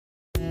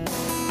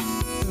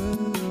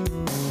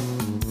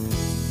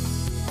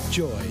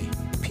Joy,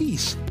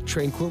 peace,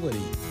 tranquility,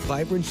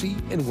 vibrancy,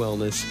 and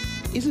wellness.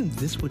 Isn't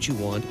this what you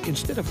want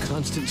instead of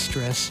constant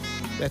stress?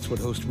 That's what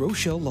host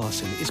Rochelle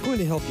Lawson is going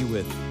to help you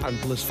with on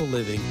Blissful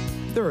Living.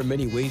 There are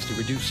many ways to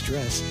reduce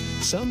stress,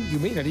 some you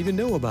may not even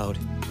know about.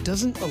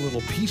 Doesn't a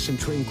little peace and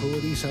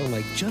tranquility sound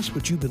like just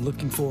what you've been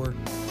looking for?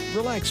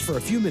 Relax for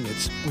a few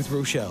minutes with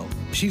Rochelle.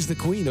 She's the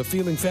queen of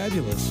feeling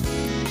fabulous.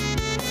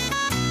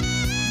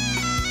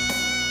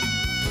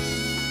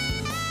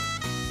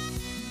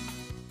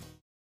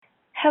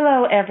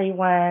 Hello,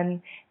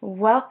 everyone.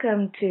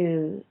 Welcome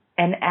to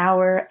an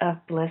hour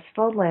of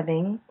blissful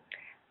living.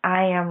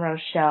 I am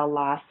Rochelle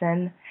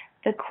Lawson,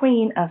 the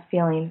queen of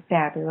feeling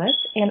fabulous,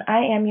 and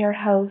I am your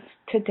host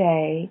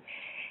today.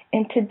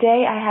 And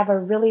today I have a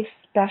really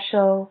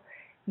special,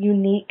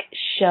 unique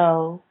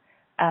show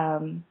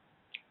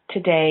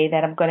today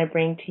that I'm going to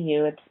bring to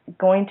you. It's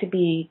going to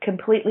be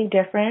completely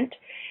different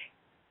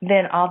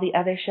than all the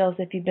other shows.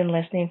 If you've been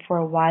listening for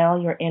a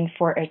while, you're in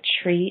for a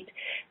treat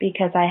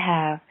because I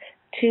have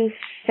two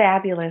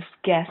fabulous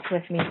guests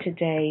with me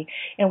today,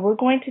 and I'm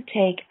going to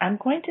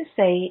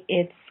say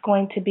it's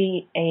going to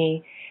be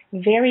a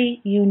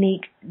very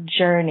unique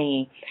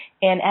journey.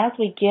 And as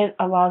we get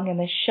along in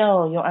the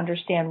show, you'll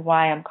understand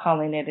why I'm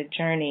calling it a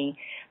journey.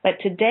 But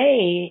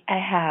today I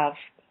have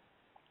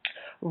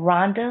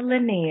Rhonda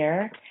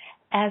Lanier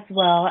as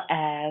well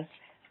as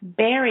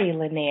Barry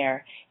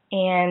Lanier.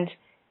 And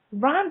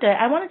Rhonda,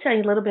 I want to tell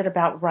you a little bit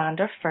about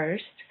Rhonda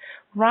first.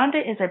 Rhonda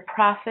is a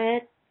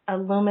prophet, a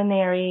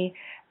luminary,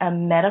 a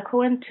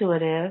medical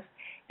intuitive,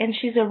 and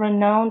she's a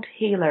renowned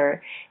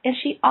healer. And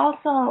she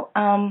also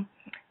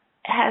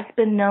has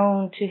been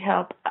known to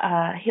help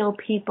heal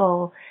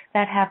people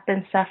that have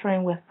been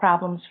suffering with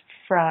problems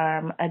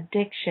from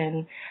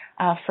addiction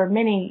for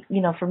many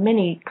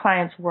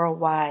clients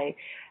worldwide.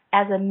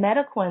 As a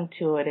medical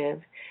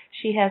intuitive,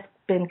 she has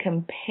been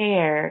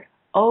compared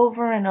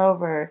over and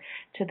over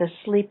to the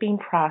sleeping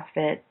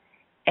prophet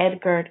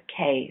Edgar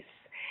Cayce.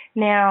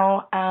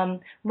 Now,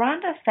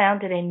 Rhonda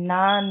founded a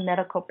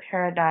non-medical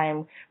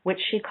paradigm, which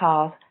she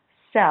calls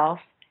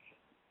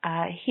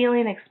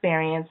self-healing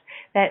experience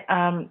that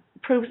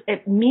proves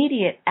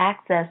immediate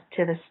access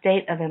to the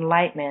state of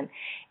enlightenment.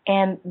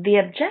 And the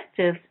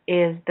objective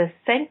is the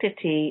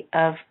sanctity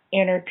of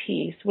inner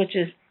peace, which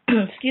is,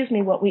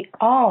 what we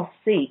all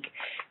seek,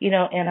 in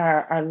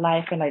our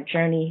life and our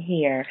journey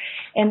here.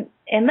 And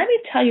let me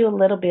tell you a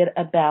little bit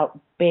about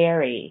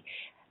Barry,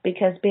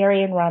 because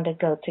Barry and Rhonda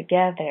go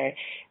together.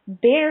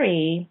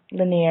 Barry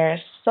Lanier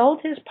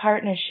sold his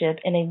partnership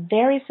in a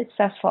very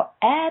successful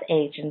ad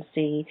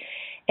agency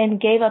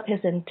and gave up his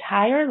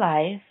entire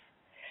life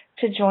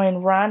to join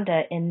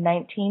Rhonda in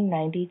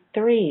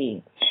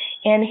 1993.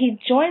 And he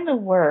joined the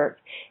work.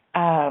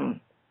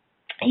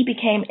 He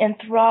became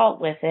enthralled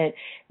with it,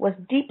 was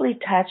deeply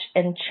touched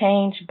and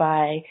changed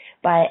by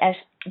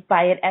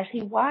it as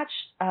he watched,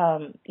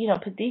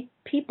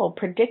 people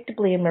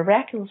predictably and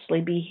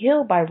miraculously be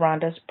healed by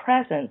Rhonda's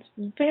presence.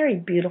 Very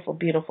beautiful,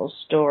 beautiful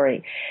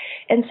story.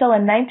 And so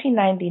in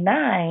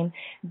 1999,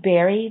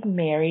 Barry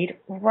married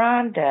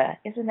Rhonda.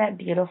 Isn't that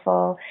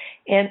beautiful?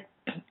 And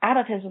out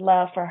of his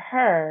love for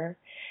her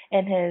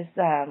and his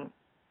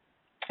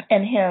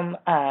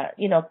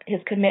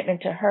his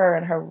commitment to her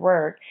and her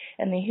work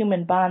and the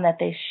human bond that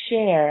they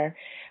share,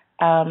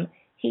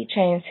 he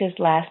changed his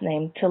last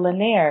name to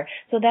Lanier.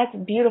 So that's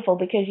beautiful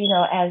because,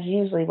 as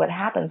usually what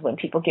happens when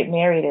people get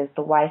married is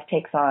the wife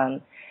takes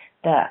on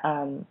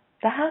the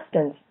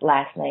husband's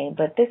last name.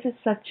 But this is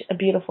such a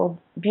beautiful,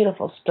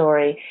 beautiful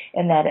story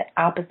in that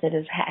opposite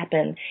has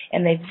happened,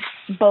 and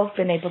they've both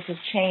been able to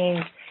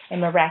change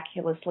and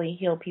miraculously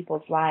heal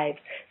people's lives.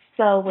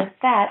 So with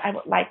that, I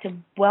would like to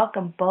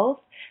welcome both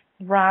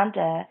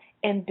Rhonda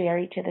and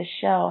Barry to the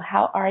show.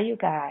 How are you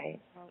guys?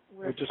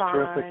 We're just fine.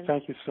 Terrific.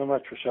 Thank you so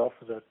much, Rochelle,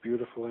 for that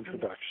beautiful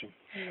introduction.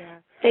 Yeah.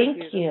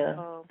 Thank you.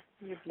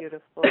 You're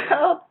beautiful.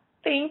 Oh,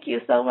 thank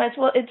you so much.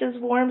 Well, it just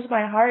warms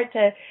my heart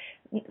to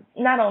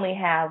not only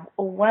have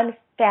one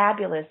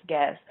fabulous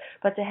guest,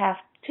 but to have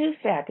two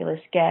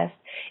fabulous guests.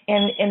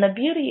 And the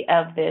beauty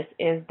of this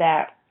is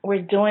that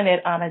we're doing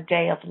it on a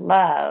day of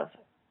love.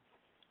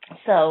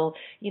 So,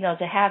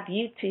 to have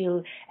you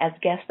two as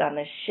guests on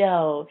the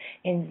show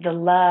and the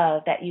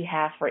love that you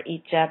have for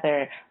each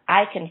other,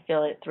 I can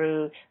feel it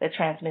through the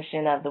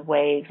transmission of the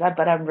waves,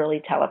 but I'm really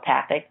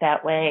telepathic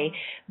that way.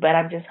 But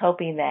I'm just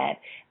hoping that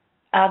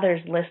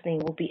others listening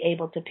will be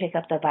able to pick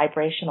up the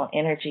vibrational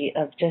energy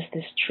of just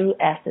this true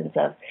essence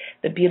of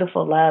the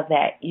beautiful love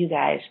that you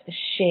guys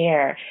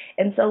share.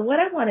 And so what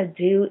I want to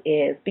do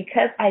is,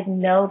 because I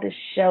know this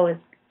show is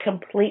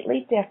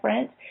completely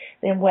different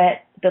than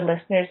what the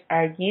listeners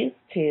are used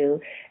to,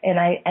 and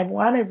I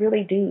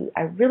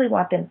really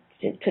want them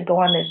to go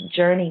on this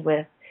journey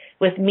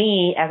with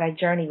me as I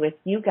journey with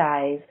you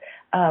guys.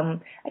 I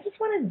just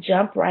want to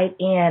jump right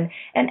in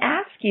and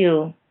ask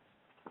you,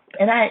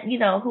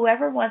 and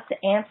whoever wants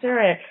to answer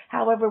or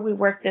however we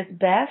work this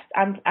best,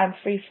 I'm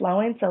free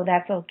flowing, so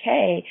that's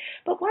okay.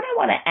 But what I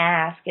want to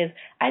ask is,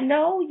 I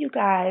know you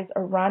guys,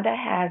 or Rhonda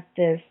has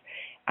this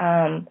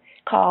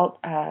called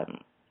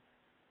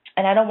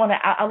and I don't want to.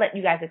 I'll let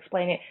you guys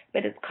explain it,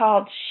 but it's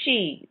called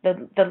She.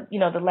 The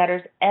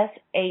letters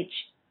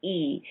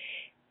SHE.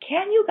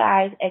 Can you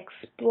guys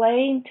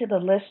explain to the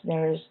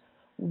listeners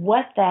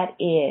what that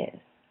is?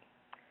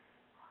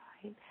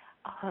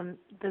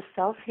 The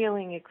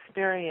self-healing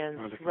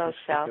experience,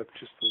 Rochelle.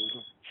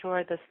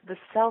 Sure. The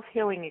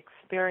self-healing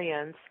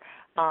experience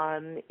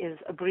is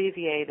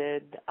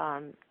abbreviated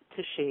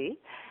to SHE,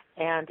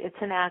 and it's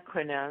an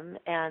acronym,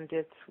 and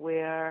it's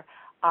where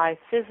I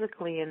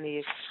physically in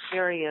the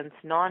experience,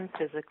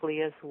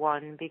 non-physically as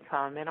one,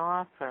 become an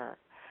offer.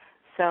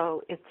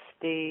 So it's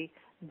the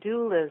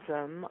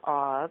dualism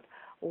of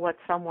what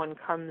someone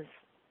comes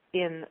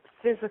in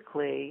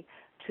physically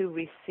to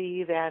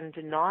receive and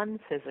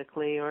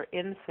non-physically or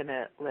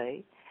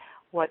infinitely.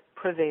 What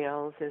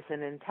prevails is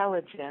an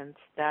intelligence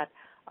that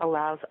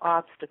allows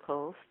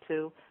obstacles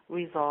to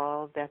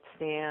resolve that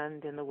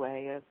stand in the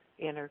way of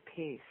inner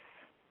peace.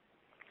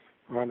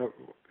 Rhonda,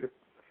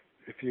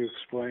 if you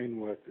explain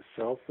what the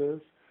self is,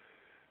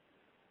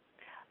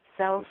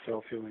 the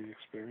self-healing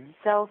experience?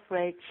 Self,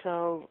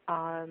 Rachel,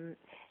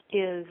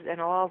 is,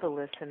 and all the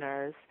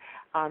listeners,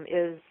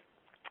 is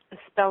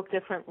spelled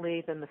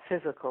differently than the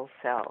physical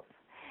self.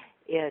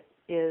 It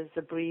is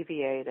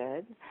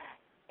abbreviated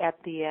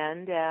at the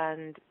end,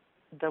 and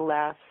the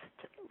last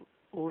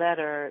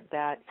letter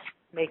that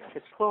makes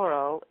it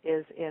plural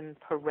is in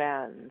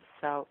parens.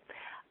 So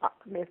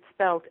it's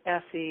spelled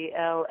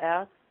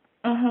SELF,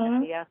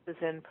 and the F is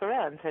in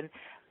parens. And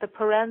the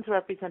parens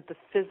represent the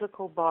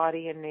physical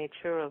body and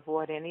nature of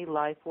what any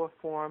life or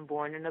form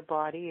born in a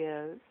body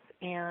is,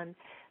 and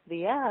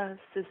the S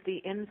is the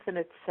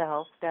infinite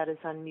self that is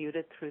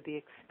unmuted through the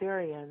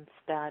experience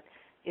that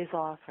is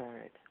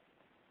offered.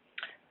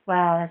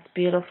 Wow, that's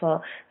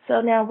beautiful.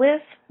 So now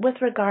with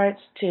regards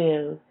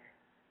to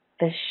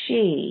the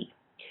She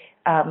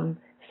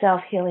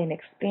self-healing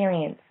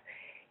experience,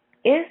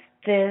 is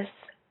this,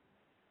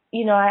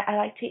 I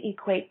like to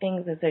equate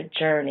things as a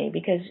journey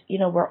because,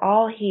 we're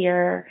all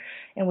here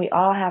and we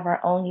all have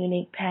our own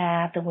unique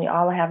path and we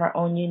all have our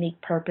own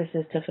unique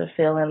purposes to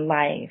fulfill in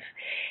life.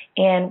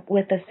 And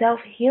with the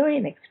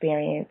self-healing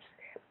experience,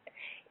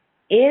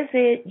 is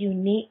it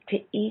unique to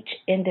each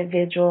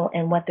individual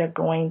and what they're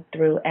going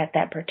through at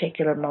that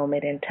particular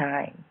moment in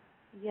time?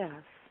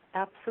 Yes,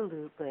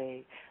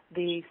 absolutely.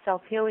 The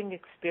self-healing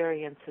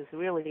experience is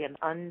really an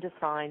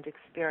undefined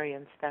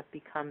experience that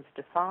becomes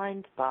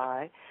defined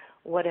by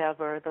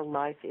whatever the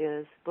life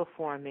is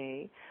before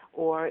me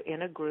or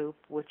in a group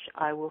which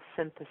I will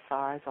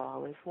synthesize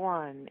all as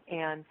one.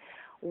 And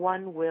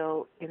one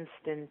will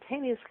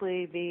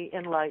instantaneously be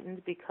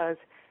enlightened because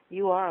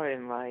you are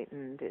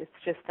enlightened. It's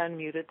just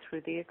unmuted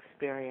through the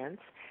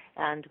experience.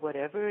 And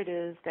whatever it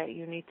is that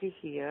you need to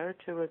hear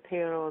to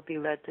repair or be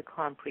led to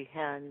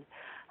comprehend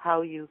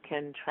how you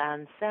can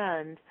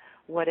transcend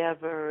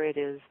whatever it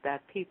is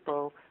that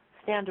people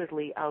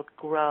standardly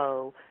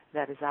outgrow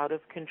that is out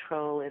of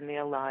control in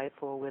their life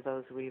or where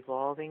those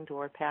revolving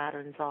door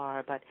patterns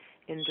are. But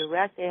in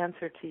direct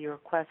answer to your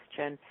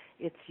question,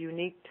 it's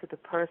unique to the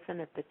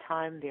person at the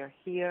time they're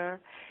here,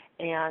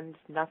 and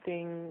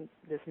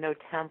there's no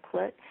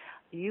template.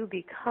 You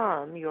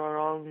become your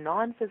own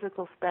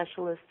non-physical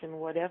specialist in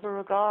whatever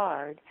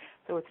regard,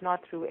 so it's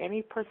not through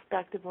any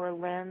perspective or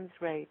lens,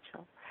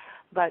 Rachel.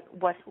 But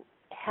what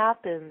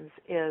happens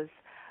is,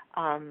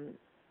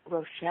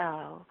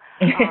 Rochelle,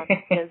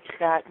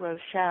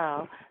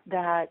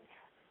 that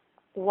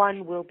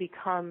one will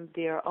become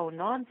their own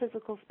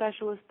non-physical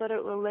specialist, but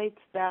it relates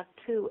back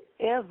to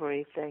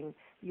everything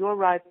you're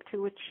ripe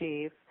to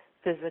achieve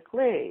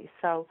physically.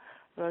 So,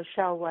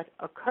 Rochelle, what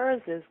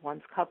occurs is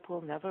one's cup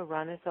will never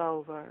runneth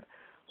over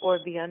or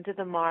be under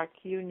the mark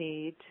you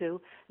need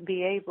to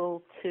be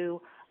able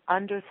to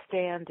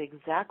understand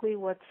exactly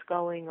what's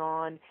going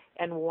on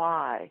and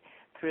why.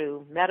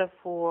 Through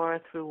metaphor,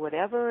 through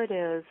whatever it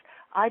is,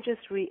 I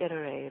just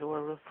reiterate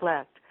or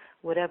reflect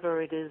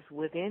whatever it is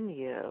within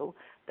you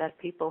that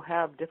people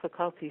have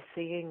difficulty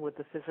seeing with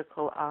the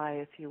physical eye,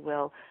 if you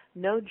will.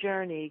 No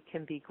journey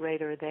can be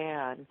greater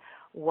than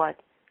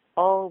what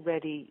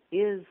already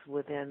is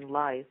within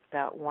life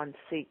that one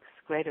seeks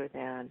greater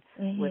than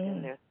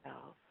within their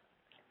self.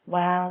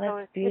 Wow,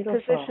 that's beautiful.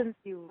 It positions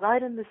you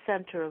right in the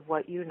center of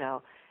what you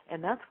know,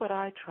 and that's what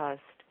I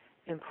trust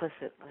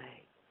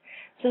implicitly.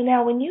 So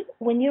now when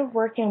you're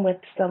working with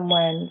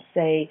someone,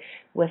 say,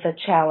 with a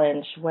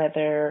challenge,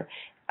 whether,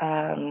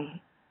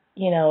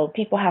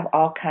 people have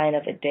all kind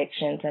of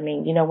addictions. I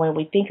mean, when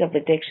we think of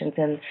addictions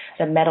in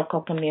the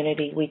medical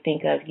community, we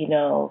think of,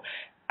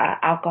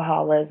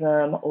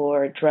 alcoholism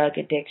or drug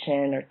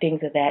addiction or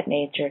things of that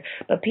nature.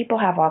 But people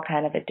have all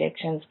kind of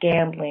addictions: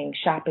 gambling,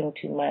 shopping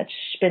too much,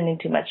 spending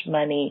too much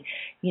money,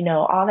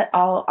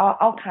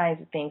 all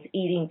kinds of things,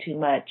 eating too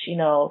much,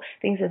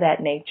 things of that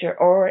nature,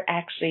 or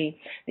actually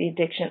the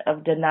addiction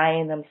of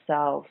denying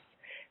themselves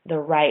the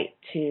right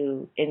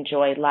to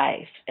enjoy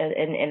life.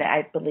 And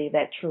I believe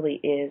that truly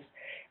is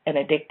an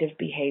addictive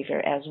behavior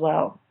as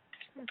well.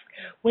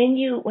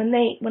 when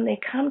they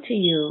come to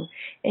you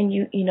and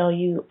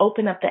you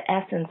open up the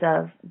essence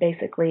of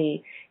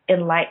basically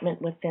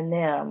enlightenment within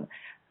them,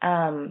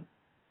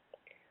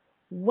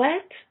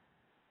 what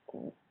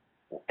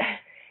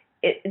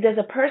does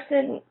a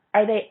person,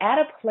 are they at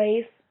a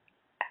place,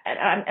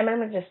 I'm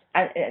going to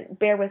just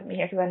bear with me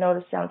here because I know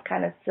this sounds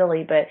kind of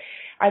silly, but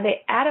are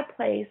they at a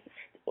place,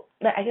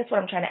 I guess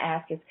what I'm trying to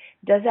ask is,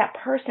 does that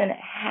person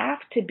have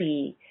to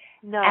be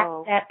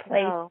at that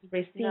place to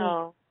receive?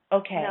 No.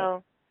 Okay.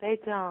 No, they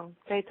don't.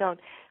 They don't.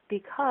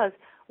 Because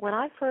when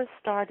I first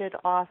started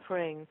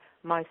offering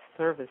my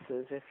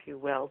services, if you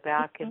will,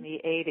 back in the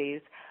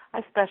 80s,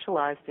 I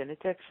specialized in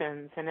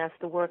addictions. And as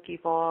the work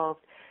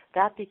evolved,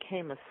 that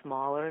became a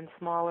smaller and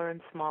smaller and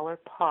smaller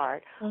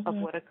part of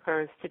what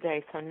occurs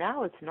today. So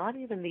now it's not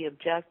even the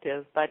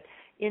objective, but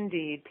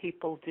indeed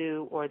people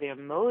do, or they're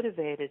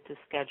motivated to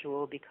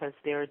schedule because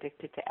they're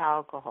addicted to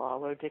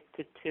alcohol or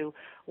addicted to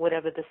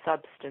whatever the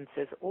substance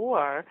is,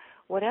 or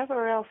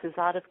whatever else is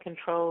out of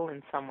control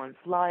in someone's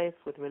life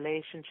with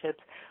relationships,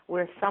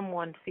 where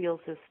someone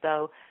feels as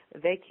though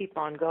they keep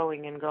on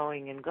going and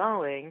going and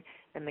going,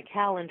 and the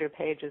calendar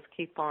pages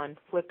keep on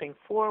flipping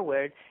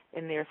forward,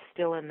 and they're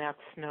still in that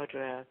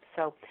snowdrift.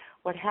 So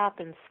what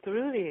happens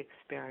through the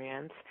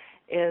experience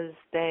is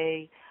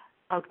they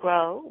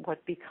outgrow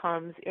what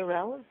becomes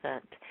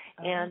irrelevant.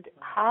 And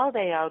how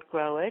they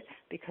outgrow it,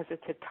 because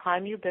it's a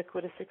time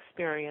ubiquitous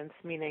experience,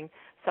 meaning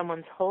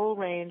someone's whole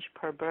range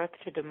per birth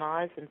to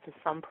demise and for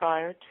some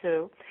prior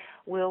to,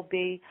 will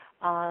be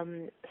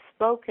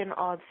spoken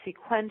of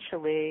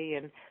sequentially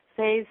in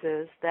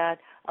phases that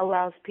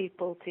allows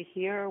people to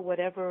hear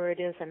whatever it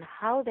is and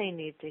how they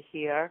need to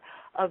hear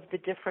of the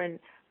different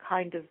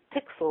kind of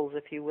pixels,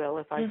 if you will,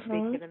 if I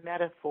speak in a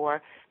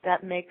metaphor,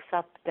 that makes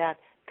up that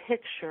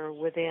picture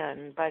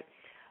within. But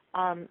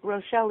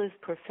Rochelle is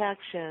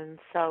perfection,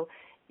 so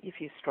if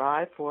you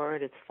strive for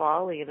it, it's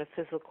folly in a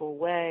physical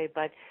way,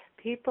 but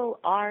people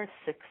are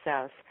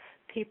success.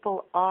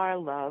 People are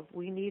love.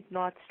 We need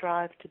not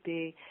strive to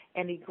be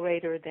any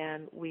greater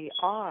than we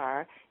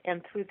are,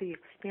 and through the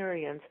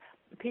experience,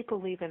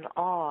 people live in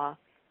awe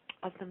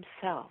of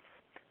themselves.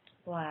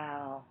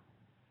 Wow,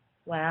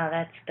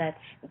 that's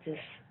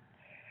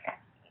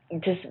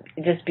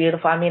just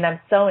beautiful. I mean, I'm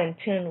so in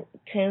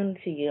tune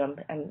to you.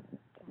 I'm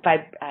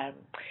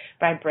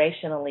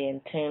vibrationally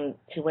in tune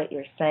to what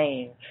you're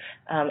saying,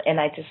 and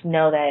I just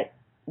know that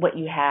what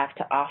you have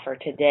to offer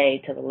today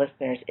to the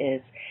listeners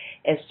is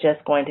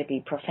just going to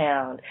be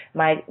profound.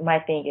 My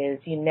thing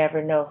is, you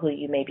never know who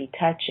you may be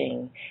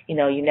touching.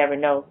 You never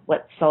know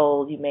what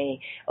soul you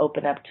may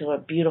open up to a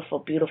beautiful,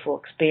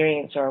 beautiful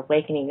experience or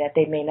awakening that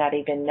they may not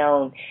even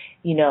known,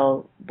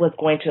 was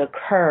going to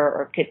occur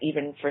or could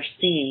even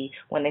foresee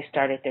when they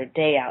started their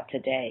day out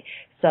today.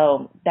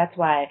 So that's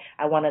why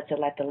I wanted to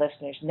let the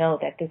listeners know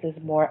that this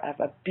is more of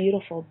a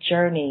beautiful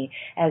journey.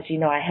 As you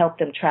know, I help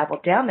them travel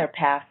down their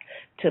path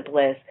to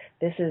bliss.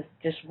 This is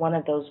just one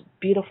of those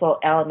beautiful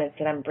elements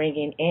that I'm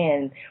bringing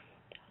in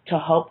to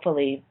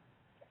hopefully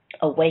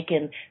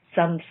awaken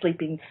some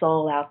sleeping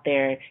soul out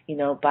there,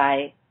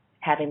 by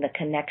having the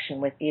connection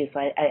with you. So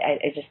I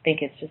just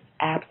think it's just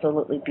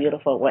absolutely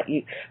beautiful what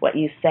you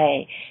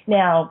say.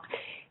 Now,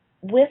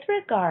 with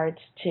regards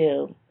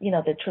to,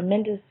 the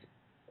tremendous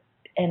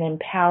and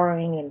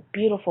empowering and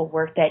beautiful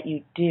work that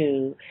you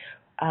do,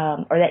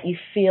 or that you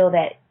feel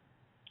that,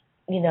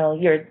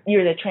 you're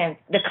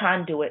the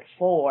conduit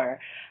for,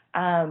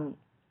 tell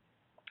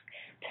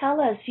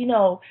us,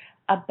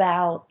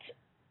 about,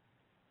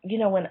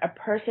 when a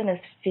person is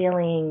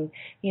feeling,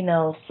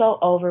 so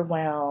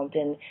overwhelmed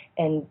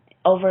and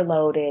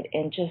overloaded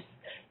and just,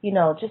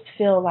 just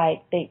feel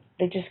like they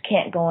just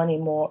can't go on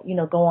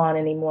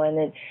anymore,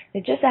 and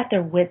they're just at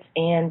their wits'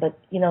 end, but,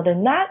 they're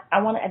not, I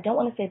don't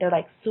want to say they're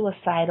like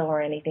suicidal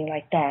or anything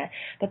like that,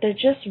 but they're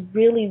just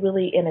really,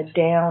 really in a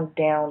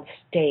down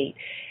state.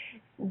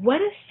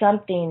 What is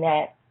something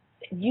that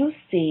you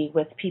see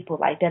with people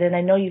like that, and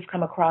I know you've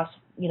come across,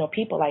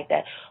 people like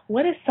that,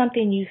 what is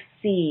something you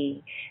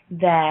see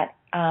that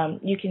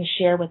you can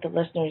share with the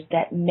listeners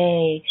that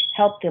may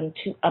help them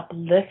to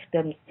uplift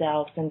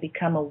themselves and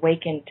become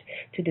awakened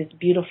to this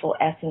beautiful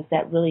essence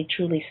that really,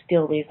 truly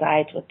still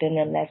resides within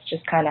them, that's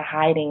just kind of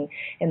hiding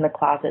in the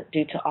closet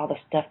due to all the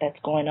stuff that's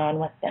going on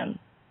with them?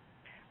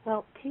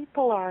 Well,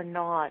 people are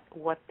not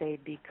what they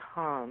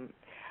become.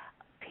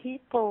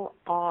 People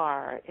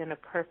are in a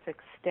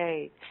perfect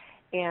state,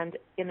 and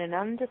in an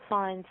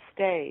undefined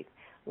state,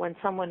 when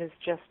someone is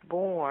just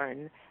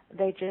born,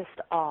 they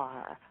just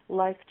are.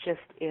 Life just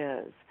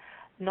is,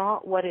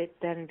 not what it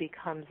then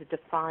becomes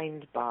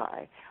defined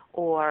by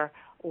or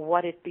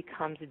what it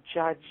becomes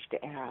judged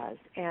as.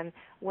 And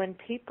when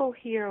people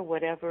hear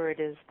whatever it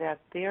is that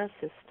their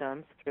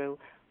system, through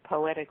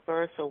poetic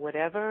verse or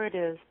whatever it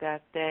is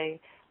that they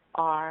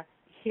are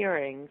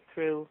hearing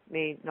through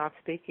me not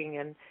speaking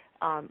in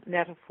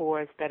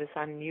metaphors that is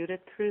unmuted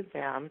through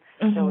them,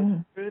 so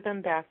it's through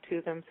them, back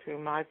to them, through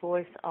my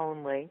voice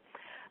only,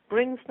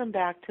 brings them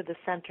back to the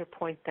center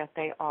point that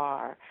they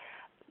are.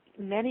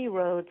 Many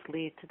roads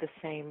lead to the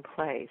same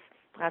place.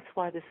 That's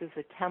why this is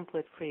a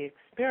template-free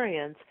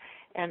experience,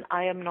 and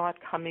I am not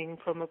coming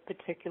from a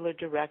particular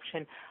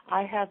direction.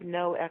 I have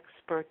no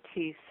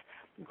expertise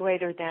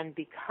greater than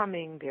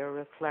becoming their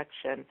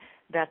reflection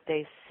that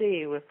they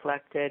see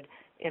reflected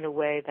in a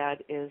way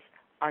that is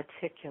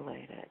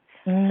articulated.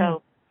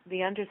 So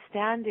the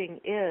understanding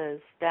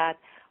is that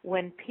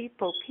when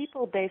people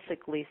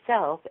basically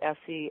self,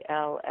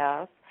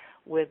 S-E-L-F,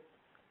 with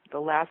the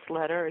last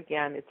letter,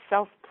 again, it's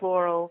self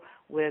plural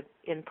with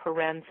in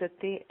parens at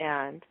the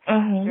end.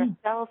 Their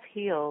self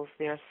heals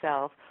their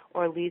self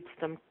or leads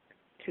them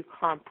to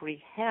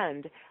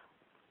comprehend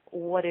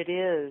what it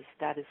is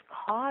that is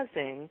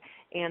causing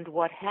and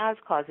what has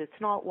caused. It's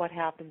not what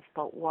happens,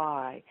 but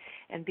why.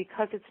 And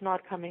because it's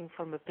not coming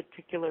from a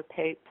particular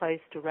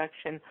place,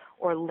 direction,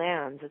 or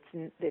lens,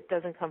 it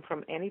doesn't come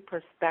from any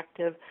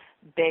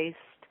perspective-based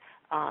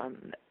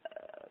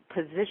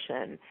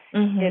position.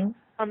 It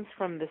comes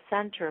from the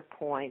center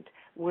point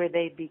where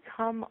they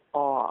become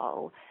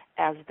all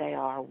as they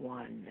are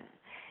one.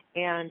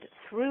 And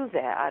through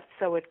that,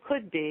 so it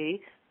could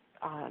be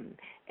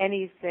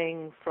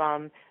anything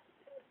from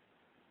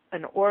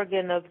an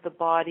organ of the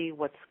body,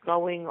 what's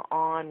going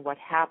on, what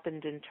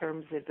happened in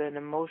terms of an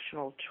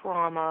emotional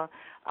trauma,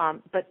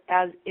 but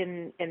as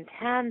in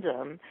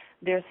tandem,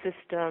 their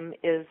system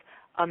is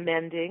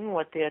amending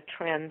what they're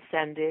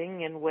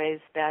transcending in ways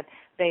that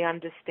they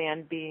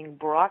understand being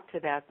brought to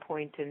that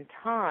point in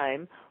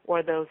time,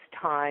 or those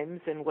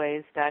times in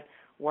ways that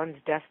one's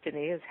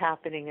destiny is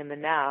happening in the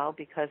now,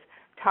 because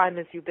time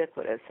is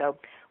ubiquitous. So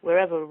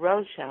wherever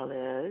Rochelle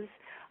is,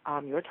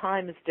 your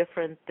time is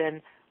different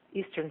than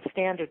Eastern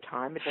Standard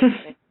Time. It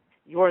doesn't make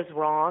yours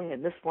wrong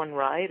and this one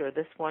right, or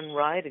this one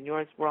right and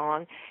yours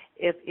wrong.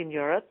 If in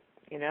Europe,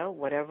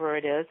 whatever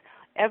it is,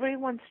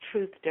 everyone's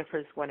truth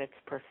differs when it's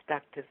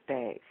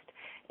perspective-based.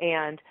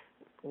 And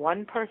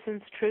one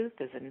person's truth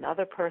is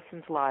another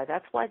person's lie.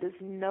 That's why there's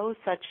no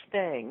such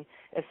thing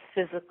as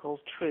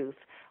physical truth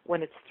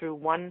when it's through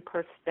one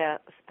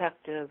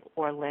perspective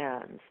or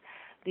lens.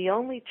 The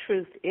only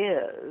truth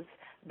is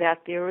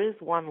that there is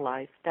one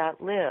life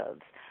that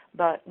lives.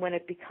 But when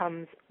it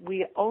becomes,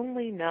 we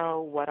only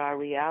know what our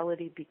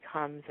reality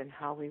becomes and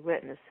how we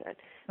witness it.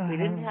 We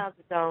didn't have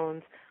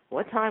zones.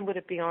 What time would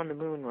it be on the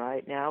moon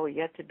right now? Or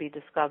yet to be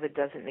discovered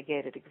doesn't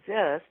negate it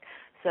exists.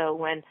 So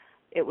when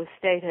it was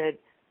stated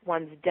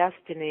one's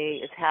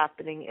destiny is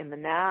happening in the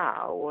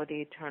now or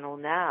the eternal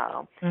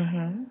now,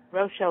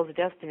 Rochelle's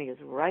destiny is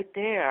right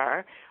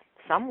there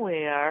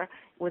somewhere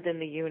within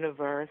the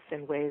universe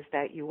in ways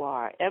that you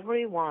are.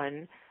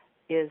 Everyone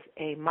is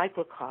a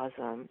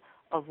microcosm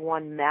of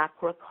one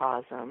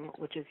macrocosm,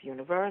 which is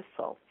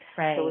universal.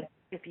 Right. So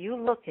if you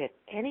look at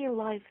any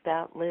life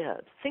that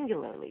lives,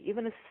 singularly,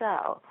 even a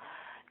cell,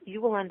 you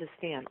will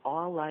understand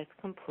all life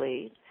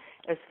complete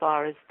as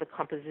far as the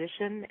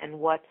composition and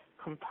what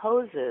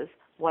composes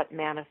what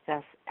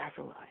manifests as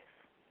a life.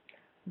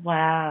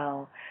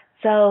 Wow.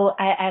 So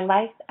I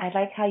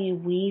like how you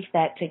weave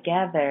that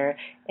together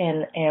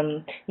and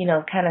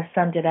kind of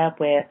summed it up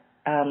with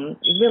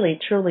really,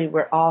 truly,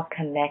 we're all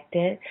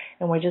connected,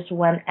 and we're just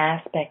one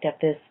aspect of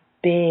this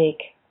big,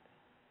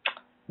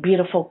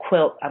 beautiful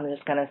quilt, I'm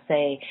just going to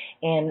say,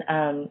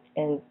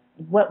 and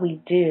what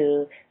we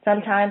do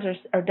sometimes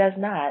or does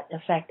not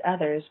affect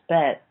others,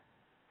 but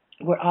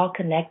we're all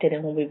connected,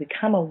 and when we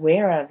become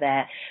aware of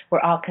that, we're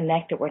all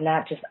connected. We're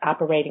not just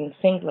operating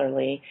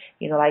singularly,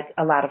 like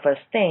a lot of us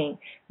think.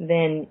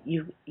 Then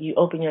you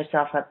open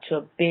yourself up to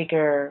a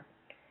bigger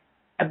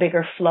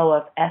flow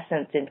of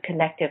essence and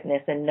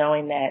connectiveness, and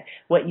knowing that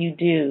what you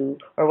do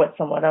or what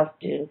someone else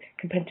do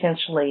can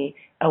potentially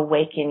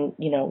awaken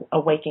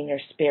your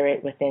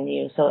spirit within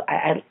you. So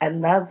I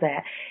love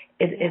that.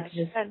 It's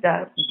just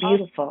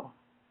beautiful.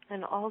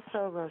 And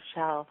also,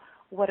 Rochelle,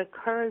 what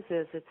occurs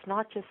is it's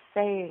not just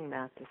saying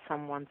that to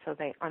someone so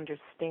they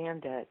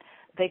understand it.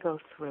 They go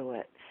through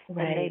it.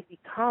 Right. And they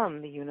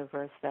become the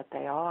universe that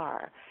they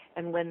are.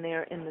 And when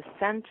they're in the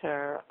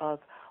center of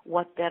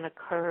what then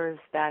occurs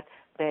that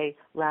they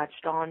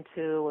latched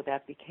onto or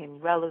that became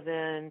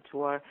relevant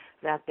or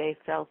that they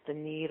felt the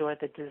need or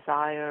the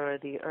desire or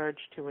the urge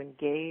to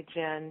engage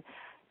in,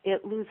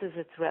 it loses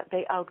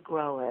they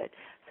outgrow it.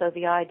 So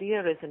the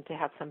idea isn't to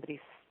have somebody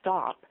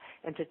stop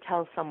and to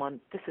tell someone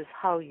this is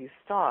how you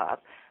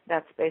stop.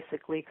 That's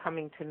basically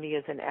coming to me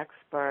as an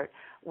expert,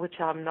 which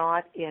I'm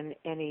not in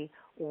any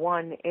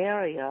one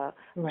area,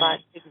 right.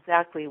 but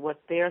exactly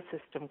what their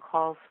system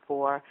calls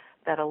for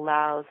that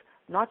allows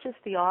not just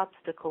the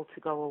obstacle to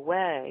go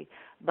away,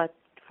 but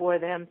for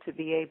them to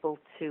be able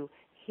to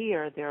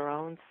hear their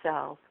own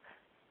self,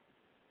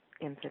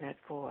 infinite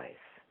voice.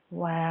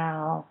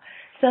 Wow.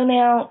 So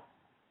now,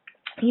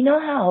 you know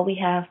how we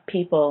have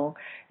people,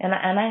 and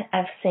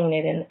I've seen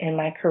it in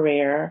my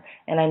career,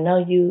 and I know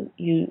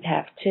you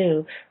have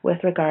too, with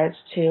regards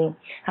to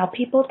how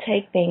people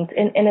take things,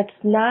 and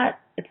it's not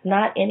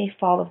any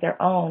fault of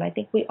their own. I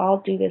think we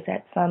all do this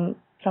at some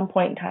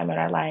point in time in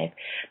our life,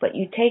 but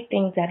you take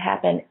things that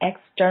happen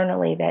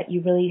externally that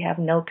you really have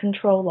no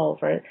control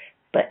over,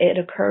 but it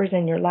occurs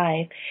in your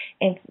life.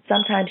 And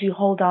sometimes you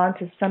hold on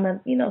to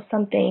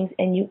some things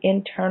and you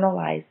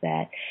internalize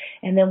that.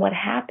 And then what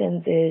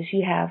happens is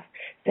you have,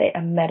 say,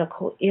 a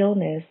medical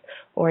illness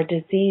or a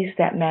disease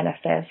that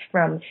manifests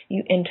from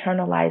you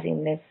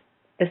internalizing this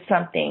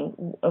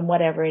something,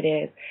 whatever it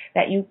is,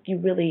 that you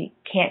really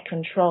can't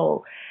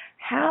control.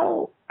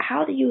 How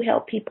do you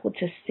help people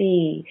to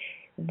see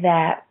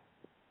that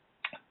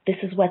this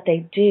is what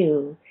they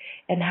do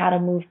and how to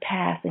move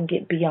past and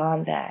get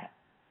beyond that?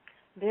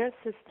 Their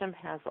system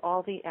has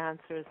all the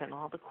answers and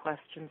all the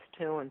questions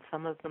too, and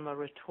some of them are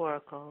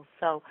rhetorical.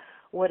 So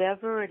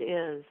whatever it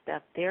is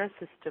that their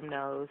system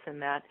knows,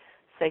 and that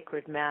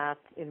sacred math,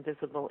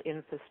 invisible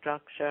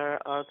infrastructure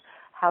of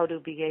how to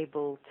be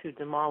able to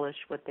demolish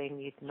what they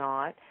need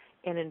not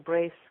and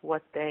embrace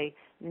what they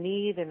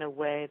need in a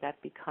way that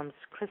becomes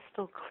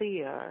crystal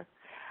clear,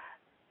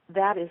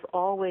 that is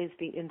always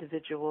the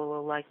individual,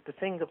 or like the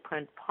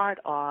fingerprint part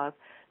of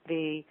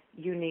the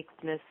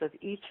uniqueness of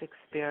each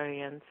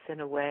experience, in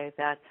a way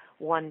that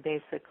one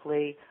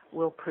basically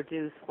will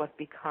produce what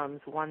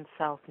becomes one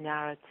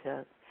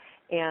self-narrative.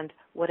 And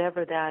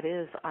whatever that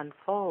is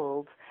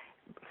unfolds.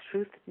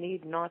 Truth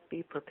need not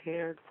be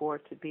prepared for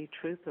it to be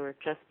truth, or it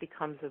just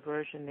becomes a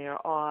version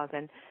thereof.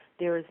 And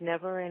there is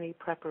never any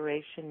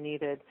preparation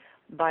needed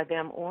by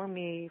them or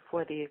me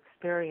for the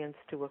experience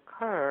to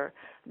occur,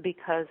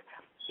 because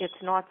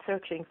it's not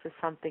searching for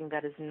something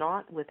that is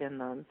not within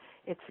them.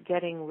 It's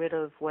getting rid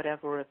of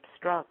whatever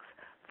obstructs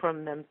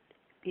from them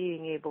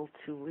being able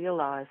to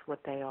realize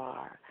what they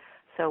are.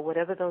 So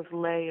whatever those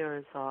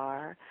layers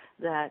are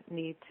that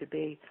need to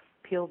be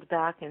peeled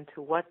back,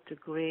 into what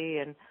degree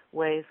and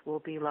ways will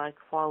be like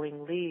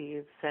falling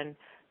leaves, and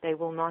they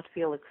will not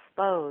feel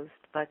exposed,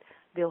 but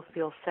they'll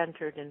feel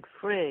centered and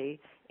free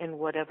in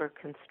whatever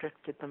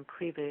constricted them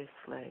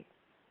previously.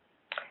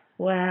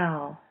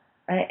 Wow.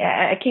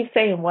 I keep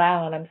saying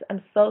wow, and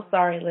I'm so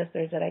sorry,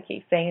 listeners, that I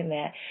keep saying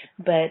that,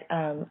 but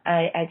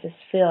I just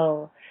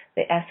feel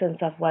the essence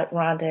of what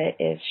Rhonda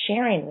is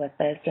sharing with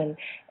us, and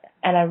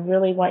I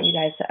really want you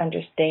guys to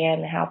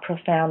understand how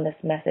profound this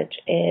message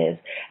is.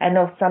 I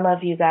know some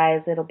of you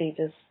guys, it'll be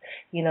just,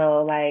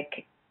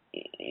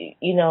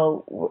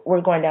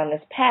 we're going down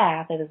this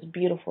path, and it's a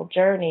beautiful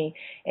journey,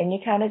 and you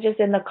kind of just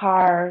in the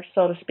car,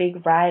 so to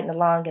speak, riding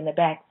along in the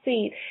back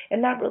seat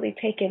and not really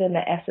taking in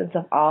the essence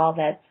of all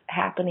that's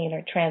happening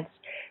or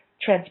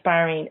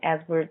transpiring as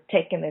we're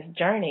taking this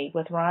journey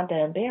with Rhonda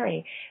and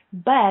Barry.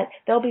 But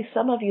there'll be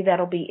some of you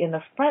that'll be in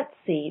the front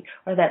seat,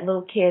 or that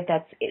little kid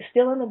that's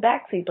still in the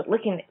back seat but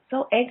looking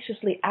so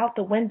anxiously out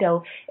the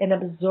window and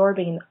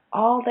absorbing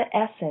all the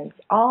essence,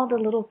 all the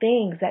little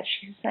things that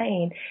she's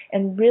saying,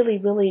 and really,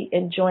 really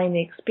enjoying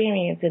the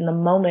experience in the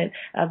moment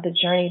of the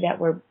journey that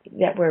we're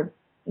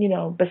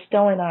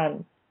bestowing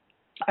on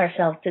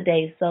ourselves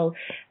today. So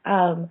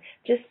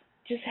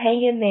just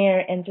hang in there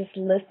and just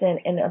listen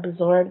and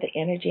absorb the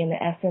energy and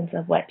the essence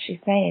of what she's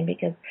saying,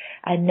 because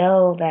I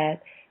know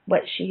that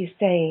what she's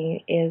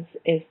saying is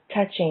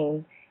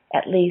touching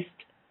at least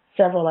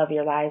several of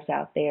your lives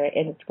out there,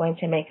 and it's going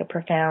to make a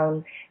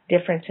profound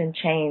difference and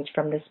change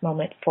from this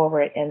moment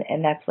forward,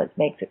 and that's what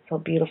makes it so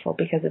beautiful,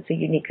 because it's a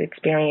unique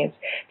experience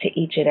to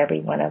each and every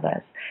one of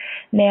us.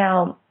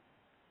 Now,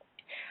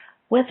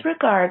 with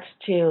regards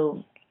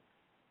to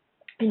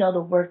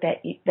the work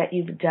that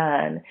you've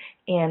done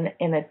and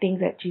the things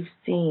that you've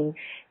seen,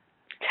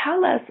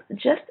 tell us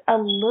just a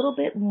little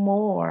bit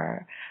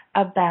more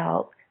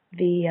about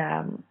the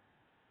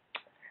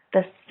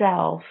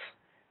self.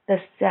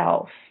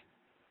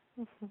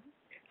 Mm-hmm.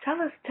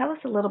 Tell us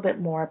a little bit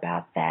more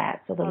about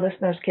that, so the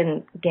listeners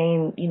can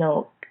gain,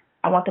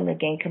 I want them to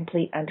gain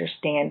complete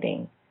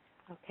understanding.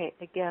 Okay,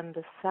 again,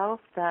 the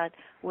self that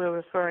we're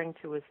referring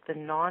to is the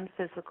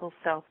non-physical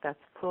self that's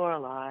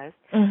pluralized,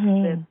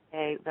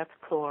 that's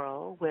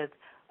plural, with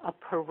a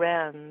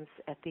parens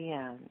at the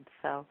end.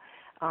 So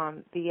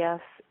the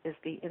S is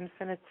the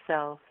infinite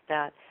self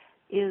that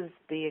is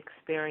the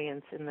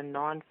experience in the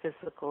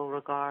non-physical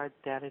regard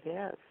that it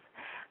is.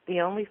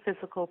 The only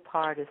physical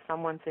part is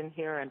someone's in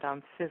here and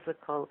I'm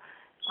physical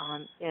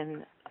on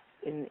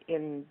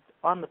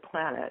the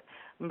planet,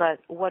 but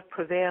what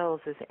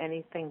prevails is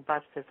anything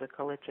but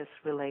physical. It just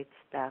relates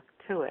back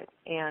to it.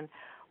 And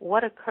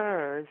what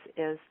occurs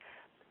is,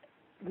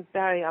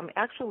 Barry, I'm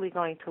actually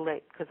going to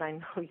let, because I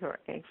know you're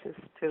anxious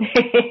to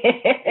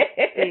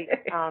speak,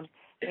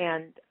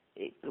 and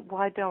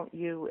why don't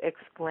you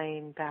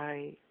explain,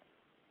 Barry?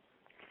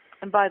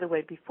 And by the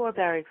way, before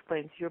Barry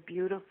explains, you're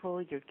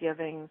beautiful, you're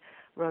giving,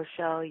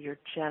 Rochelle, you're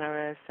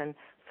generous, and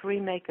 3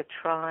 make a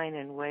trine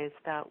in ways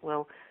that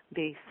will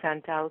be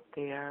sent out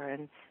there,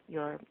 and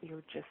you're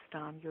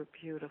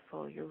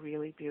beautiful, you're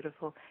really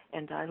beautiful,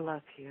 and I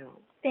love you.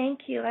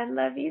 Thank you. I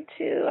love you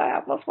too. I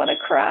almost want to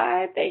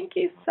cry. Thank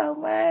you so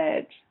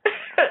much.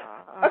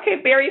 Okay,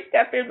 Barry,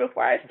 step in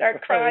before I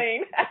start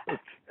crying.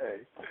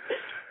 Okay.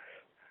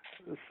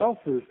 The self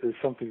is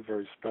something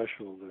very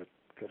special that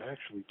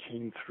actually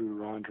came through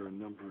Rhonda a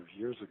number of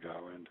years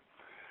ago, and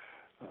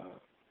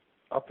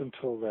up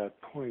until that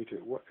point,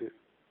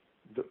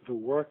 the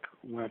work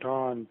went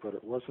on, but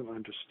it wasn't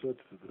understood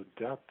to the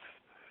depth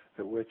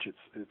at which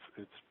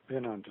it's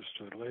been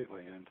understood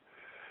lately.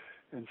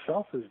 And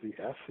self is the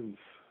essence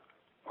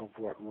of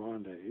what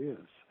Rhonda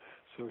is.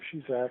 So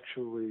she's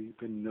actually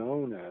been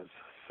known as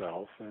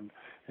self, and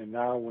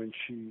now when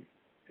she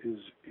is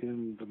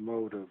in the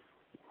mode of,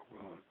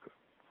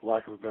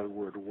 lack of a better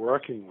word,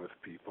 working with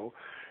people,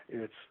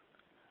 it's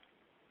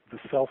the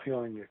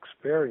self-healing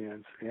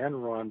experience and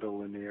Rhonda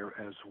Lanier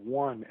as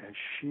one, as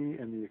she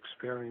and the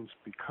experience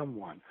become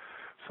one.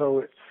 So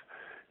it's,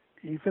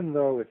 even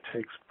though it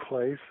takes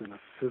place in a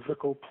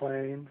physical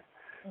plane,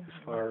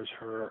 as far as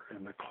her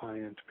and the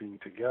client being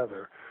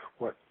together,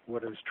 what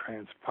is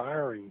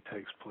transpiring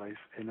takes place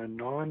in a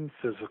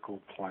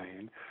non-physical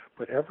plane,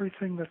 but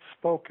everything that's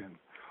spoken,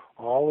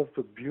 all of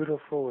the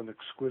beautiful and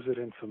exquisite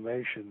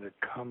information that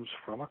comes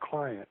from a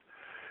client,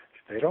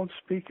 they don't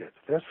speak it.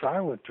 They're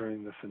silent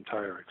during this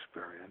entire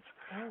experience.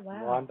 Oh,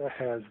 wow. Rhonda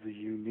has the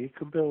unique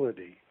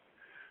ability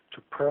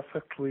to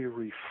perfectly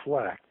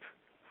reflect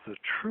the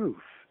truth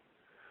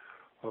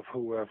of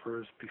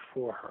whoever is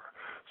before her.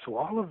 So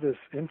all of this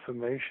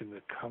information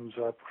that comes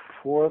up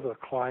for the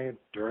client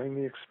during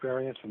the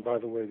experience, and by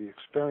the way, the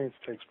experience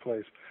takes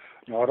place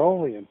not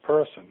only in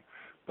person,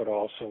 but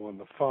also on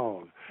the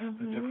phone.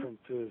 The difference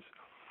is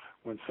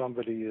when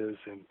somebody is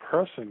in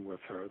person with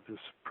her, this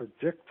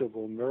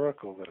predictable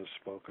miracle that is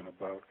spoken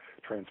about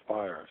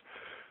transpires.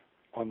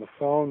 On the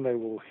phone, they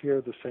will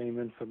hear the same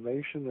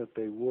information that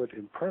they would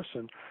in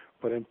person,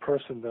 but in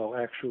person they'll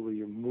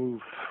actually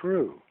move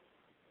through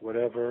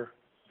whatever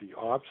the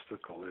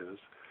obstacle is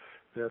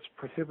that's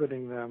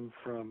prohibiting them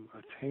from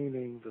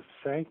attaining the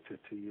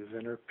sanctity of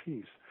inner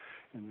peace.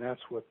 And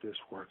that's what this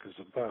work is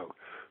about.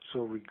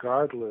 So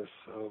regardless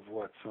of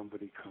what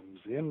somebody comes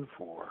in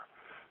for,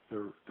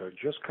 they're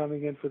just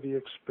coming in for the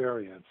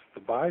experience.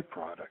 The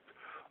byproduct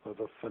of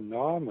the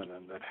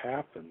phenomenon that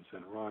happens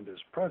in Rhonda's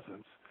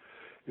presence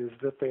is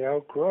that they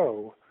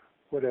outgrow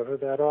whatever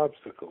that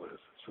obstacle is.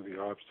 So the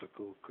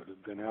obstacle could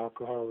have been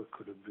alcohol, it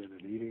could have been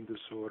an eating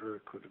disorder,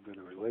 it could have been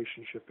a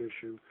relationship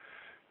issue,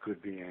 it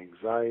could be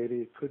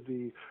anxiety, it could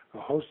be a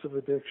host of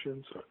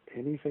addictions or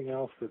anything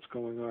else that's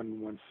going on in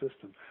one's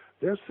system.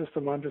 Their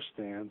system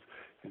understands,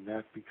 and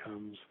that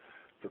becomes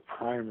the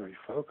primary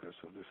focus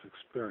of this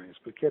experience.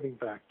 But getting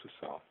back to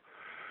self.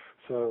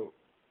 So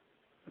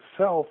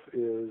self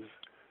is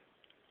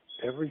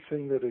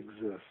everything that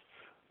exists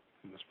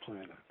in this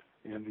planet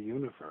and the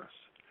universe.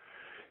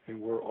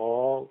 And we're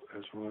all,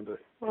 as Rhonda...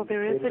 Well,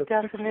 there is a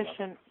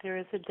definition. There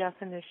is a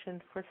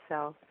definition for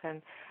self,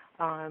 and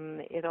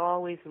it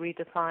always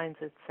redefines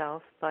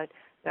itself. But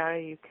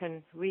Barry, you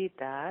can read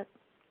that.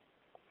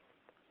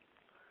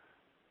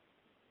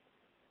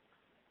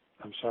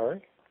 I'm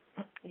sorry?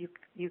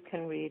 You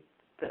can read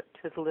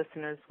to the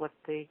listeners what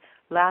the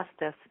last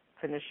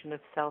definition of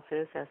self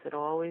is, as it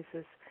always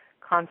is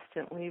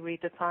constantly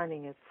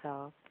redefining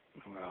itself.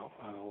 Well,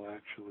 I'll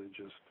actually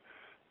just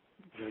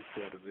make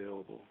that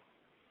available.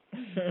 So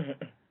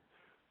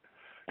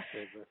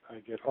that I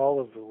get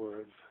all of the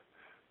words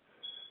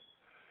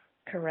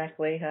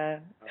correctly, huh?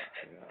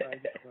 I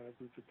read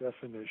the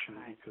definition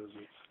because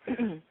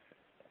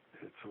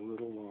it's a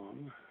little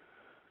long.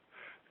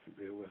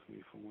 Bear with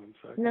me for 1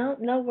 second.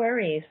 No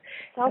worries.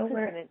 Self is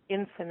an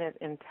infinite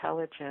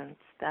intelligence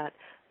that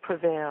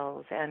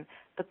prevails, and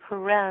the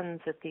parens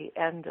at the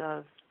end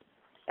of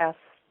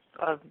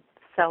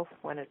self,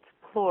 when it's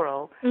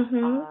plural,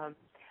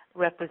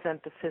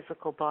 represent the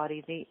physical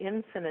body. The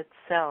infinite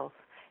self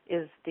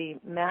is the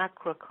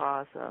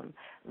macrocosm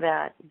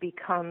that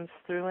becomes,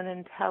 through an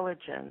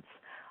intelligence,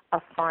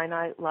 a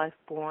finite life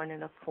born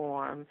in a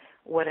form,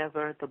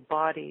 whatever the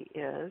body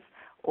is,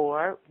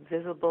 or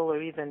visible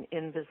or even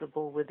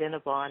invisible within a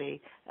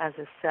body, as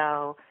a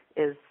cell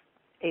is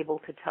able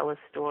to tell a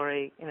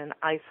story in an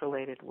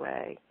isolated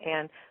way.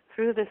 And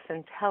through this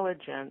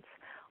intelligence,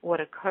 what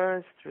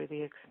occurs through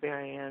the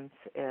experience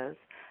is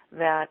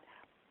that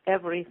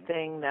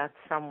everything that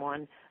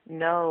someone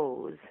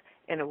knows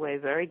in a way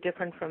very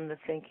different from the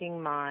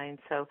thinking mind,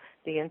 so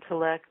the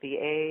intellect, the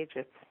age,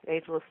 it's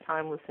ageless,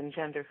 timeless, and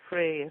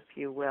gender-free, if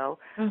you will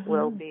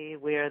be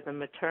where the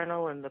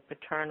maternal and the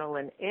paternal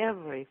and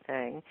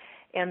everything,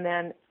 and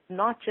then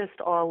not just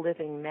all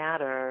living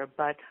matter,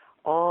 but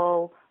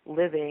all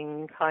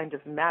living kind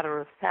of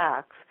matter of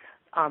facts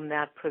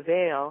that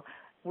prevail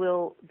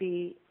will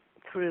be,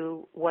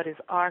 through what is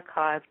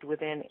archived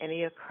within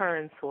any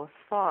occurrence or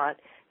thought,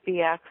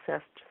 be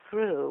accessed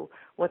through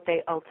what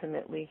they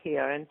ultimately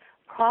hear. And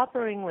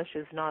proper English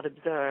is not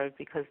observed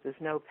because there's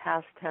no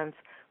past tense,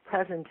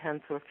 present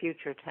tense, or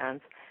future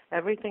tense.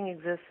 Everything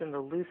exists in the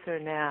looser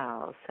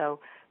now. So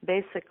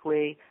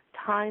basically,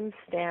 time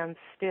stands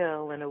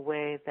still in a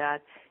way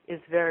that is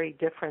very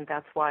different.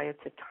 That's why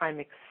it's a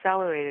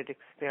time-accelerated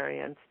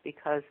experience,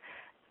 because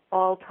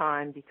all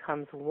time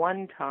becomes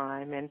one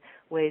time in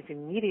ways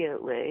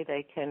immediately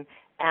they can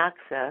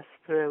access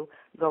through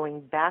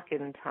going back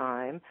in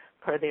time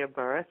per their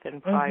birth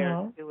and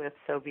prior to, if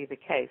so be the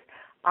case.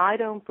 I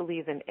don't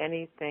believe in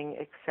anything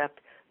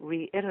except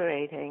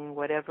reiterating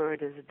whatever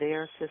it is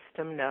their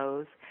system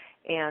knows.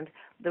 And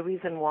the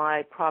reason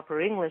why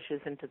proper English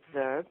isn't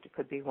observed, it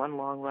could be one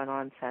long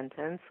run-on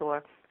sentence,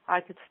 or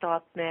I could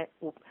stop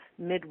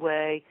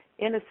midway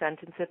in a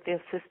sentence if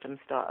their system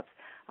stops.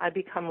 I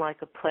become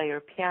like a player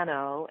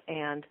piano,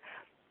 and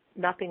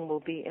nothing will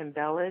be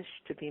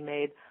embellished to be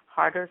made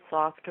harder,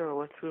 softer,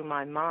 or through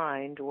my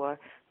mind, or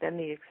then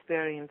the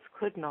experience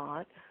could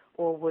not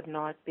or would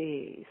not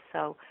be.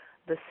 So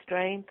the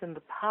strength and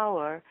the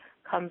power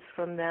comes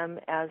from them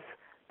as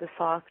the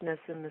softness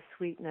and the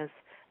sweetness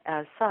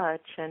as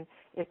such, and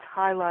it's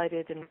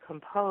highlighted and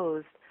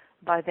composed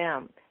by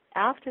them.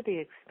 After the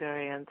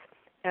experience,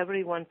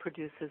 everyone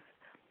produces,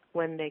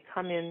 when they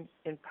come in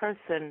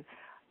person,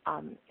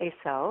 a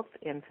self,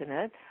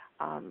 infinite,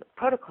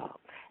 protocol.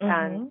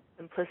 And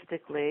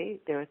simplistically,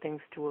 there are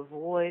things to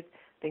avoid,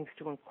 things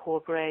to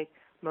incorporate,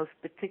 most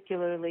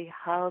particularly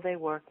how they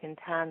work in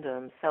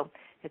tandem. So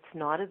it's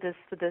not a this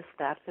for this,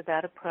 that for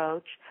that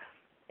approach.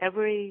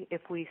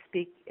 If we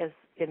speak as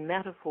in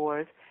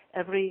metaphors,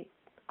 every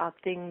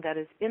thing that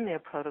is in their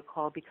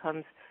protocol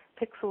becomes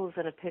pixels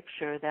in a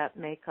picture that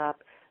make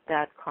up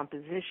that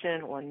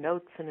composition or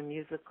notes in a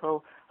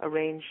musical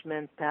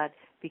arrangement that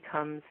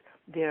becomes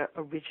their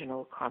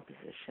original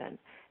composition.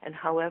 And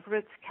however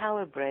it's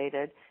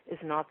calibrated is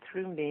not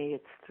through me,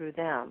 it's through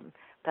them.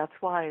 That's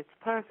why it's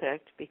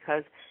perfect,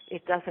 because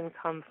it doesn't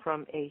come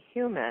from a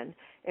human.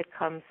 It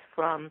comes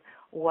from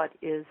what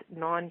is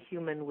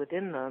non-human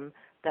within them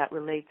that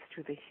relates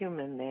to the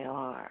human they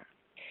are.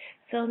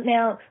 So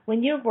now,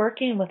 when you're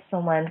working with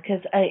someone,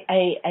 because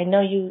I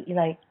know you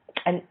like,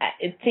 and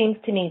it seems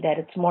to me that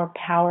it's more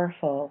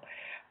powerful,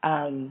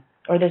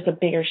 or there's a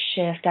bigger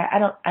shift. I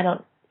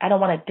don't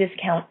want to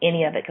discount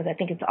any of it because I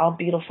think it's all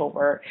beautiful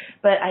work.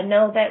 But I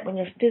know that when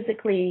you're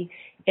physically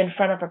in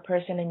front of a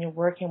person and you're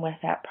working with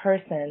that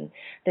person,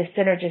 the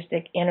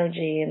synergistic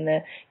energy and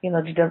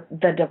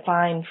the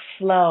divine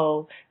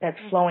flow that's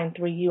flowing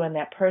through you and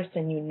that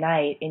person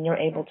unite, and you're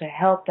able to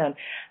help them.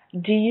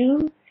 Do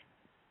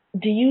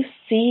you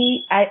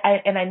see,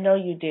 and I know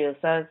you do,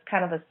 so it's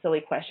kind of a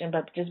silly question,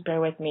 but just bear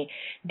with me.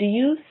 Do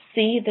you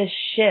see the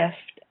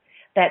shift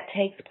that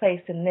takes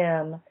place in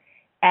them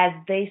as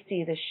they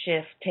see the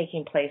shift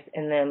taking place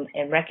in them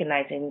and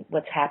recognizing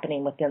what's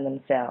happening within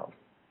themselves?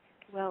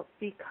 Well,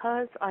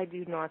 because I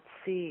do not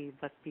see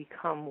but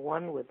become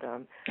one with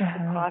them,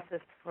 the process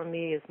for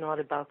me is not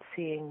about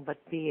seeing but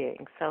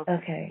being. So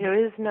there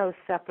is no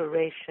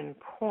separation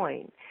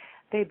point.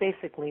 They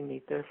basically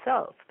meet their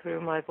self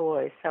through my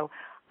voice. So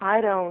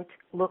I don't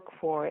look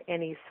for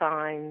any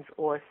signs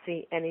or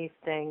see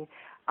anything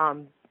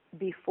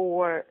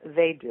before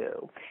they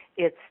do.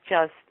 It's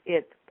just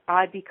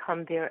I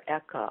become their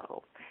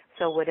echo.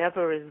 So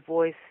whatever is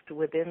voiced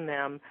within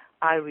them,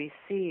 I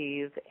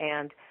receive,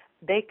 and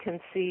they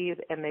conceive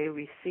and they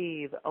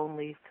receive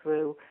only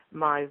through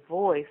my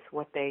voice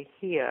what they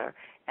hear,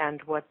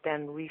 and what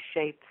then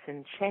reshapes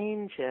and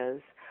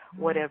changes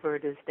whatever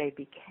it is they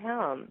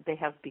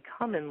have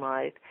become in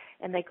life,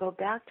 and they go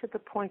back to the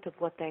point of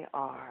what they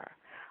are.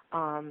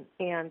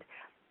 And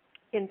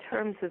in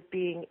terms of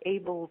being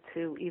able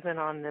to, even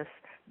on this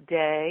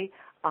day,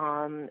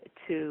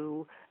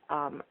 to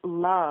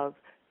love,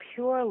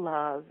 pure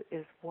love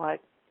is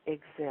what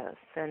exists.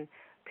 And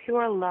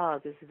pure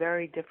love is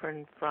very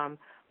different from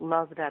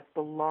love that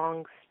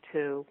belongs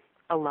to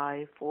a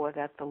life, or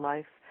that the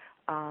life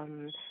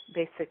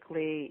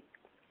basically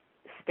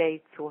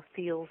states or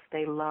feels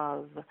they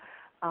love.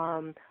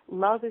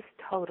 Love is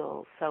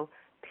total. So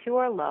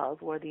pure love,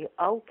 or the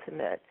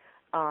ultimate,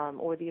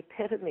 or the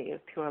epitome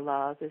of pure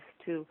love, is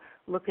to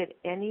look at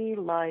any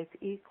life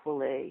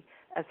equally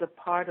as a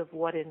part of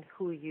what and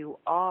who you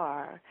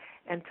are,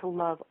 and to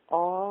love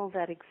all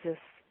that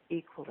exists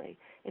equally.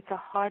 It's a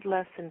hard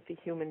lesson for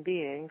human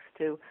beings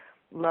to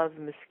love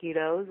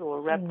mosquitoes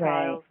or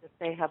reptiles if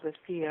they have a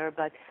fear,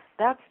 but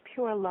that's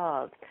pure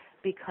love,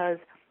 because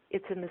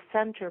it's in the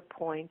center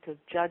point of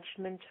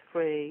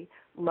judgment-free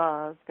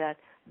love that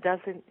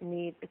doesn't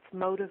need, it's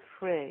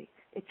motive-free.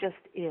 It just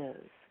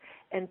is.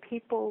 And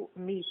people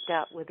meet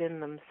that within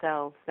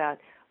themselves that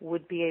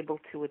would be able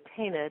to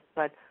attain it,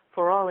 but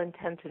for all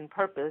intent and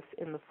purpose,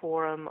 in the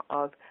forum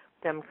of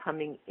them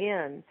coming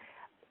in,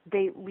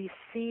 they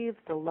receive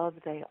the love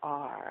they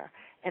are,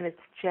 and it's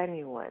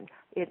genuine.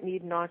 It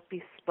need not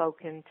be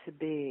spoken to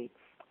be.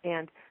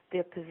 And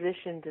they're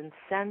positioned and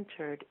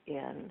centered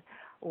in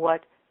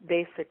what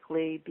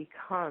basically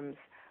becomes,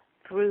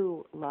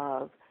 through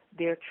love,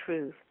 their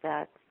truth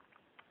that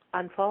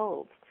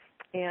unfolds.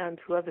 And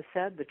whoever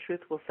said the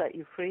truth will set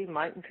you free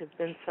mightn't have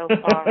been so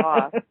far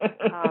off.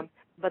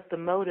 But the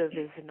motive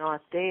is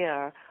not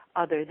there,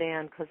 other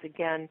than, because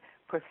again,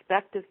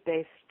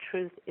 perspective-based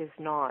truth is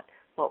not.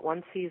 What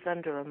one sees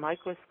under a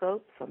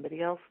microscope,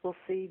 somebody else will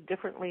see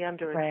differently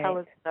under a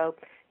telescope.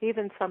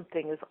 Even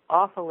something as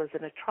awful as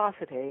an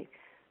atrocity,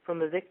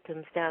 from a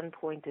victim's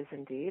standpoint, is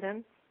indeed,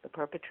 and the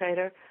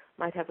perpetrator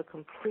might have a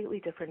completely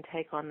different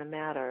take on the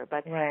matter.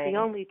 But the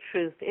only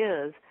truth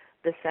is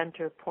the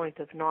center point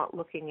of not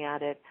looking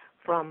at it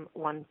from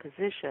one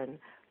position,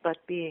 but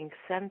being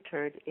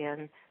centered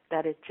in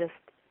that it just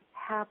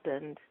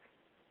happened,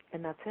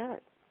 and that's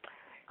it.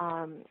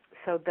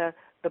 So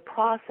the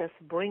process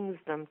brings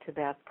them to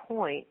that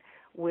point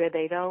where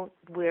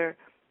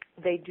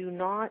they do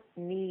not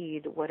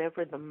need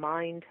whatever the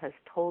mind has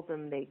told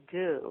them they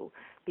do,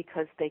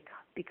 because they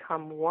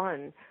become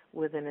one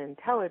with an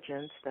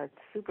intelligence that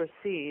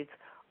supersedes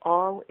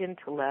all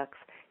intellects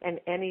and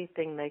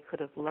anything they could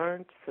have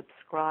learned,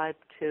 subscribed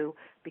to,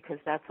 because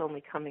that's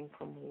only coming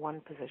from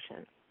one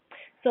position.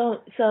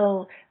 So,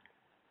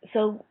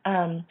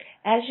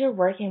 as you're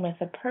working with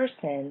a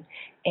person,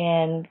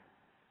 and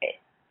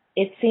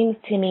it seems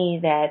to me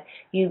that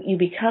you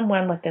become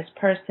one with this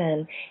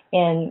person,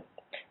 and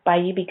by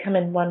you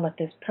becoming one with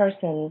this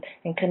person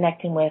and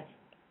connecting with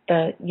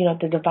the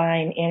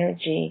divine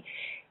energy,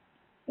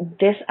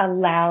 this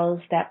allows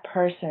that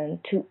person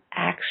to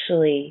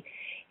actually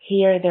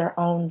hear their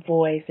own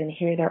voice and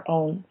hear their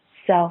own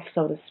self,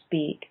 so to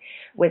speak,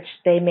 which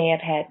they may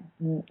have had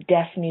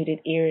deaf, muted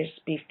ears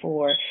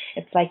before.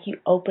 It's like you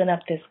open up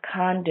this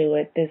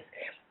conduit,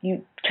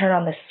 you turn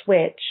on the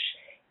switch,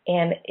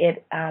 and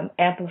it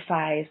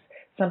amplifies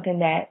something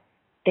that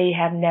they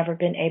have never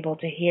been able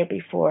to hear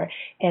before.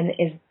 And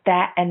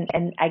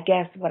I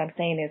guess what I'm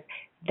saying is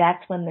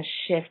that's when the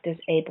shift is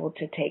able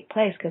to take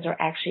place, because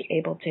they're actually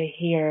able to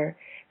hear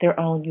their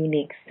own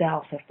unique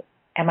self.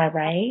 Am I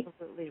right?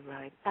 Absolutely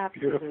right.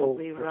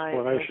 Absolutely Beautiful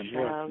right.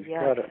 explanation.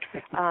 Yes. Got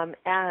it.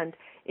 And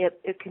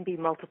it can be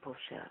multiple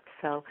shifts.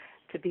 So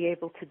to be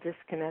able to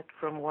disconnect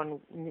from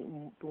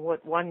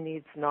what one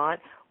needs not,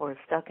 or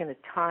stuck in a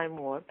time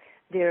warp,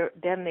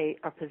 then they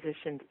are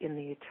positioned in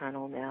the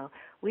eternal now.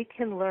 We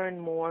can learn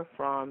more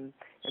from,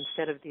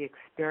 instead of the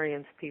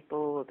experienced people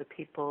or the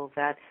people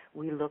that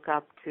we look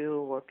up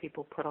to or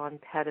people put on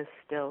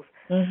pedestals,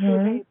 to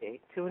a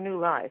baby, to a new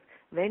life.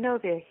 They know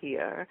they're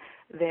here.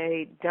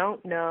 They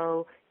don't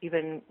know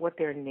even what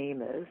their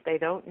name is. They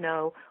don't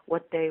know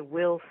what they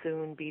will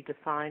soon be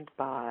defined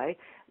by.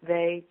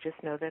 They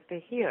just know that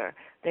they're here.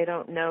 They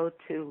don't know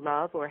to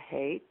love or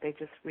hate. They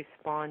just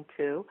respond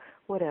to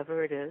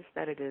whatever it is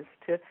that it is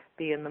to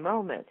be in the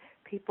moment.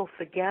 People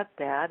forget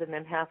that and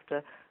then have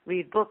to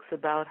read books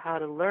about how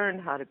to learn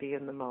how to be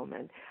in the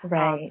moment.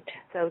 Right.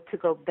 So to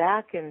go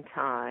back in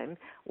time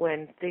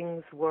when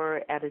things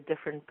were at a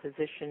different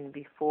position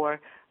before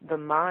the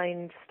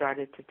mind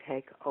started to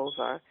take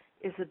over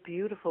is a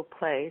beautiful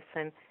place,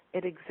 and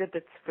it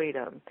exhibits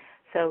freedom.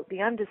 So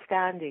the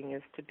understanding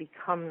is to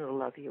become the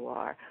love you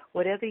are.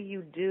 Whatever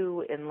you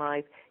do in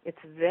life, it's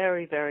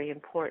very, very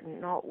important,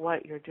 not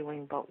what you're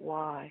doing, but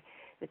why.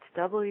 It's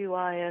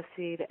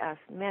W-I-S-E to ask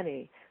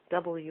many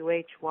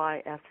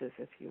W-H-Y-S's,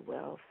 if you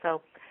will.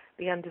 So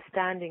the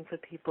understanding for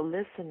people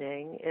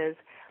listening is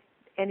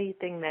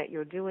anything that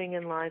you're doing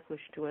in life,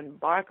 wish to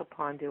embark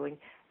upon doing,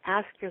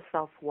 ask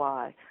yourself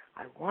why.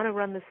 I want to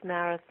run this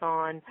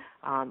marathon.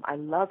 I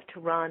love to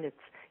run.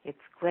 It's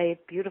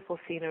great, beautiful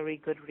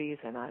scenery, good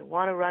reason. I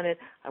want to run it.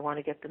 I want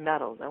to get the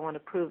medals. I want to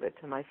prove it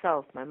to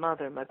myself, my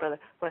mother, my brother.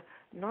 But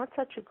not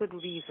such a good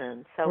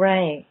reason. So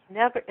right.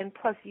 Never, and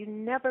plus you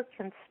never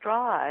can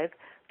strive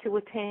to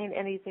attain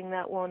anything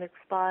that won't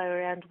expire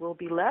and will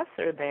be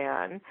lesser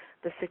than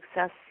the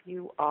success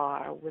you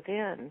are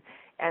within.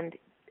 And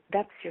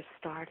that's your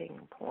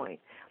starting point.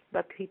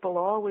 But people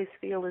always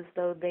feel as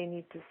though they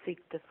need to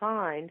seek to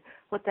find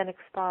what then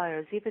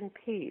expires, even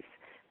peace.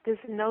 There's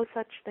no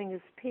such thing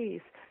as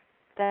peace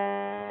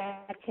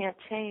that can't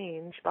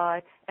change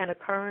by an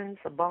occurrence,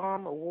 a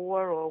bomb, a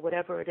war, or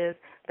whatever it is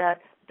that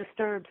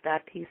disturbs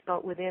that peace.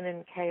 But within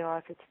in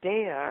chaos, it's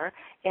there.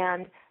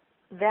 And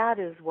that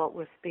is what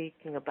we're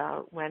speaking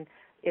about when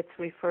it's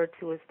referred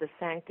to as the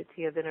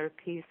sanctity of inner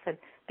peace. And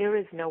there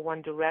is no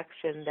one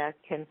direction that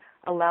can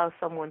allow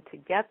someone to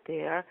get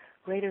there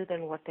greater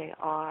than what they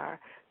are.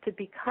 To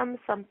become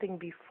something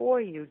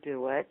before you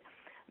do it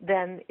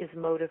then is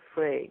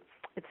motive-free.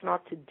 It's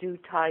not to do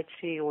Tai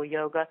Chi or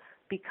yoga.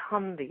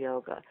 Become the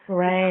yoga.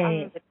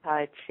 Right. Become the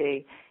Tai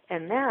Chi.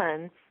 And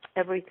then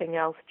everything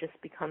else just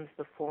becomes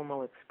the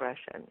formal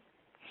expression.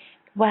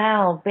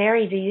 Wow,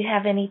 Barry, do you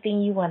have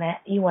anything you want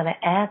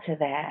to add to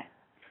that?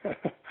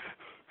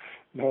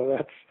 No,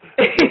 that's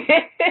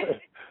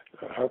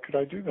how could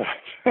I do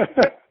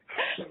that?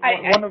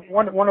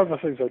 One of the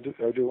things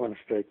I do want to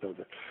state, though,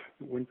 that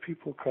when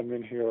people come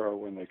in here or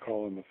when they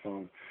call in the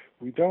phone,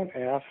 we don't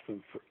ask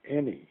them for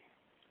any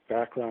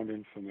background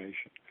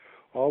information.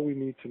 All we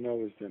need to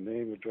know is their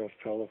name, address,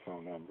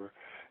 telephone number,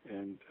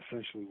 and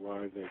essentially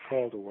why they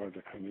called or why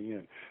they're coming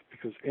in.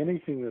 Because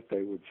anything that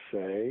they would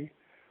say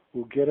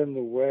will get in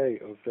the way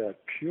of that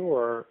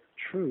pure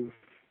truth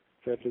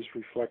that is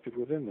reflected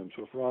within them.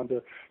 So if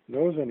Rhonda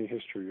knows any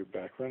history or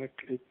background,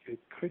 it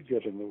could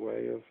get in the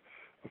way of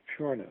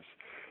pureness.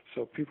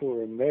 So people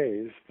are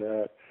amazed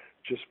that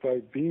just by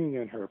being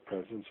in her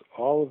presence,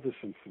 all of this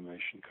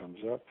information comes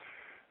up.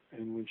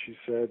 And when she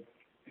said,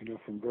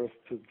 from birth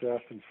to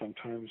death and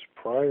sometimes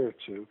prior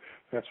to,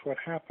 that's what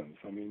happens.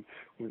 I mean,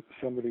 when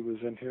somebody was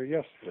in here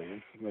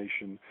yesterday,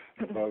 information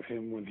about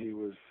him when he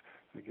was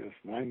I guess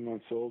 9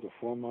 months old or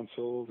 4 months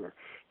old or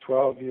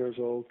 12 years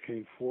old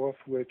came forth,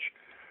 which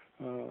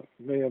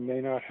may or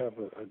may not have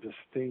a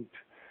distinct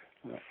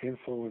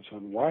influence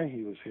on why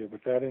he was here,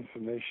 but that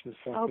information is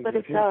something that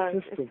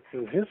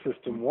his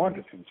system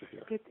wanted him to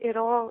hear.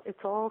 It's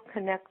all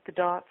connect the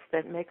dots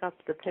that make up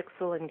the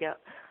pixel and get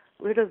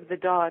rid of the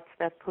dots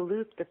that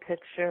pollute the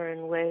picture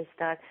in ways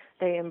that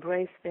they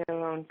embrace their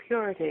own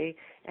purity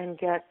and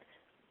get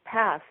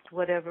past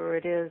whatever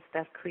it is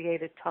that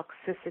created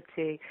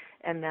toxicity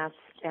and that's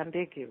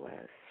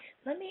ambiguous.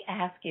 Let me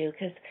ask you,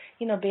 because,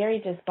 Barry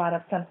just brought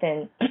up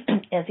something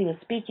as he was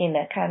speaking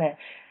that kind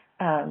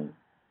of,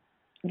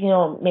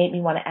 made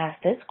me want to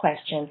ask this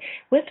question.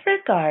 With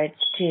regards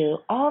to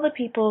all the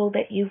people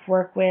that you've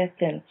worked with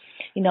and,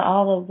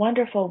 all the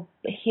wonderful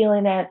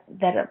healing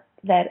that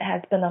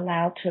has been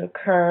allowed to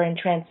occur and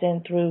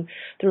transcend through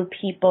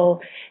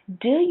people,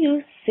 do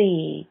you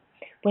see,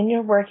 when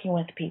you're working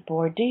with people,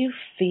 or do you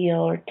feel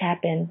or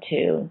tap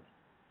into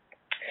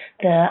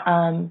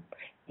the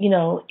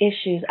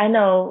issues? I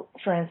know,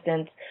 for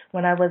instance,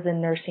 when I was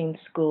in nursing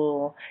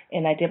school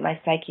and I did my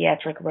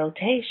psychiatric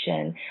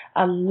rotation,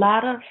 a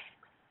lot of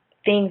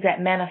things that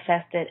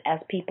manifested as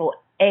people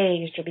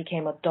aged or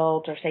became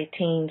adults, or say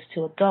teens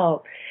to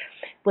adults,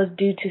 was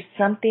due to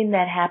something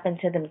that happened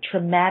to them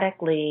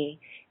traumatically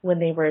when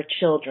they were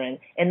children.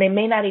 And they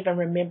may not even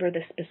remember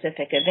the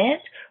specific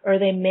event, or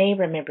they may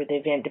remember the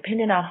event,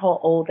 depending on how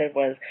old they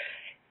was.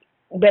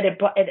 But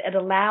it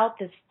allowed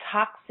this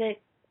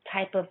toxic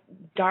type of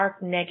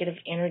dark, negative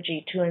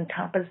energy to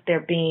encompass their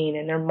being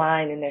and their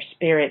mind and their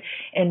spirit,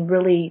 and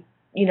really,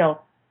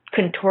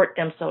 contort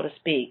them, so to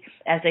speak,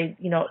 as they,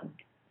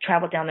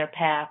 travel down their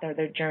path or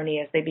their journey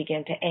as they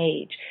begin to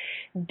age.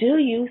 Do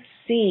you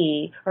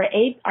see, or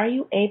are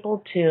you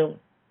able to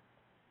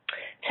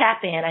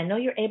tap in? I know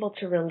you're able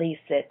to release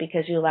it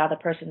because you allow the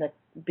person to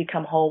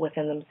become whole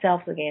within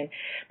themselves again,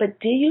 but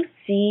do you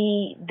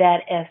see that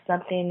as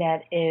something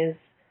that is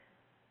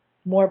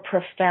more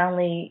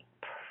profoundly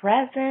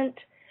present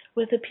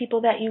with the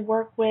people that you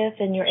work with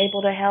and you're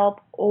able to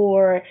help,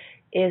 or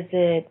is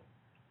it,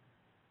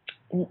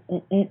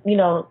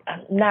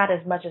 not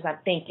as much as I'm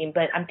thinking,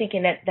 but I'm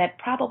thinking that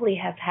probably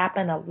has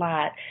happened a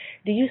lot.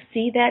 Do you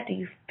see that? Do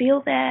you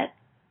feel that?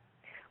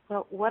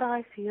 Well, what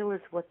I feel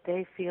is what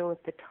they feel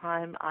at the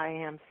time I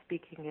am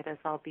speaking it, as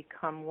I'll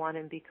become one,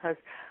 and because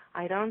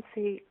I don't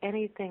see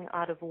anything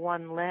out of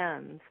one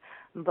lens,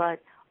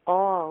 but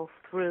all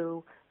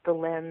through the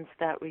lens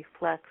that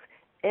reflects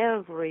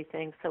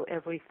everything. So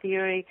every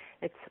theory,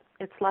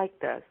 it's like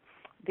this.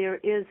 There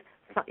is,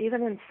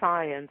 even in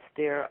science,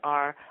 there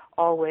are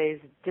always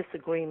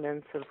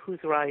disagreements of who's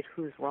right,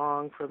 who's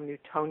wrong, from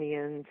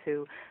Newtonian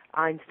to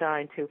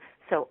Einstein to,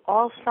 so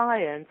all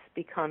science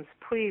becomes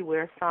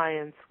where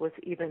science was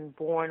even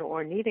born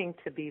or needing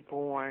to be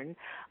born.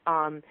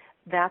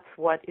 That's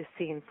what is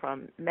seen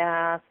from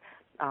math,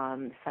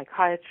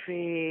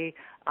 psychiatry.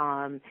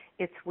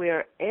 It's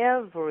where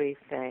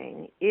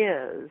everything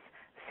is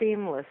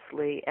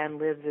seamlessly and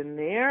lives in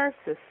their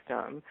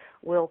system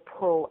will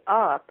pull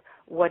up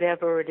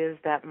whatever it is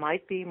that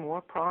might be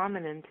more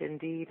prominent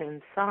indeed in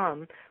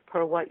some,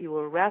 per what you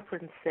were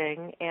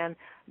referencing, and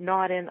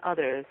not in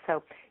others.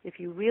 So if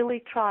you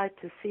really try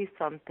to see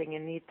something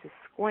and need to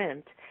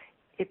squint,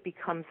 it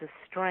becomes a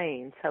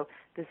strain. So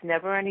there's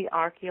never any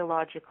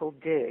archaeological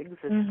digs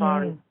as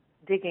far as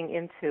digging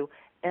into.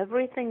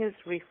 Everything is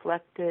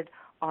reflected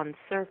on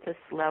surface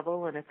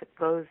level, and if it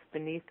goes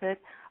beneath it,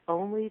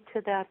 only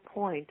to that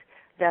point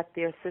that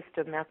their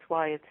system, that's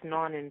why it's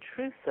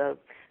non-intrusive,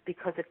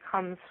 because it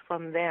comes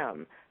from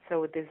them.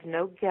 So there's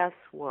no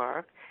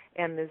guesswork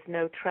and there's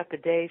no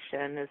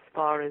trepidation as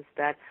far as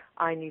that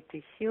I need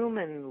to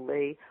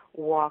humanly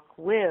walk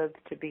with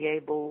to be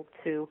able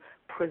to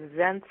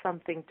present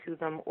something to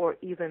them, or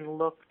even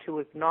look to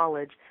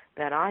acknowledge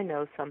that I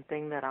know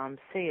something that I'm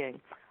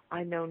seeing.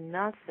 I know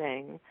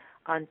nothing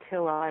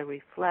until I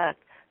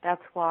reflect.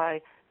 That's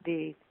why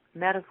the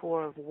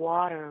metaphor of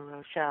water,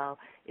 Rochelle,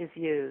 is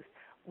used.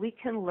 We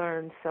can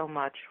learn so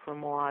much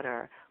from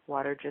water.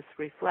 Water just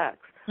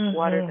reflects.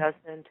 Water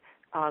doesn't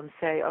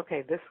say,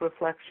 okay, this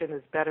reflection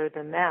is better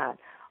than that.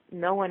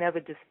 No one ever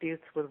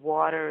disputes with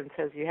water and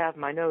says, you have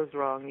my nose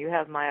wrong, you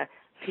have my...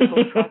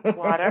 People trust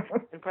water,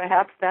 and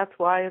perhaps that's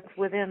why it's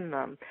within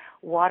them.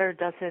 Water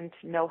doesn't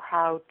know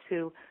how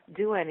to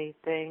do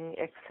anything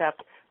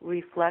except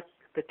reflect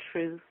the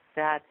truth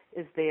that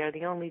is there.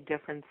 The only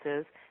difference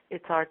is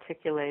it's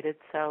articulated,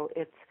 so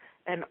it's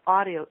an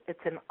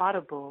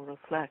audible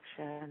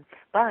reflection,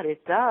 but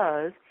it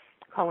does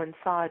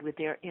coincide with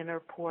their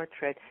inner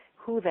portrait,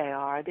 who they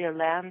are, their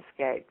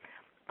landscape.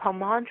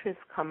 Mantras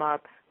come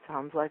up,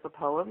 sounds like a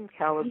poem,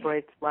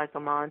 calibrates like a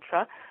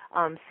mantra,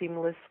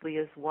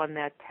 seamlessly is one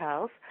that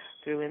tells,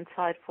 through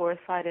insight,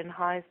 foresight, and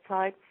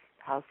hindsight,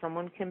 how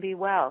someone can be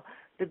well.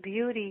 The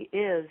beauty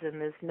is,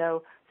 and there's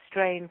no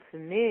strain for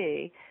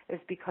me, is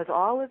because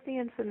all of the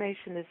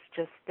information is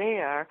just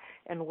there,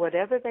 and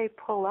whatever they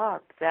pull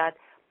up that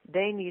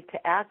they need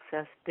to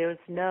access, there's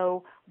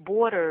no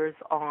borders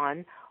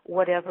on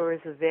whatever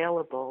is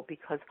available,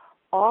 because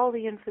all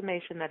the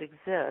information that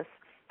exists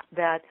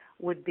that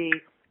would be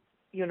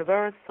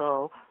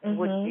universal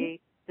would be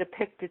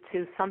depicted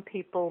to. Some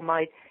people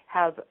might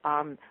have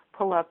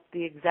pull up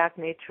the exact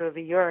nature of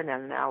a urine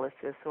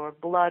analysis or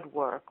blood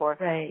work or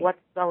what's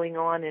going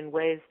on in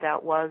ways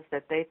that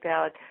they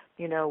thought,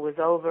 was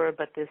over,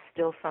 but there's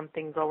still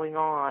something going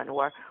on,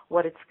 or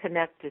what it's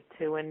connected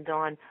to, and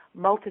on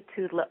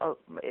multitudinal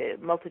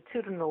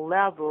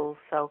levels.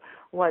 So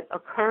what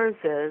occurs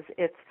is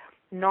it's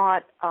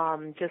not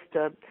just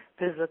a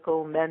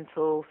physical,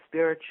 mental,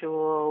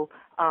 spiritual.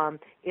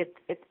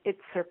 It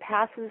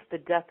surpasses the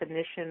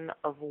definition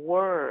of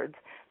words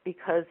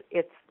because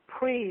it's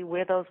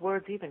where those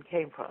words even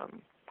came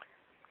from.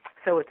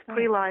 So it's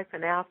pre-life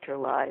and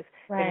afterlife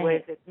in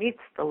ways that meets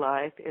the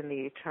life in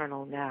the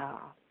eternal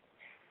now.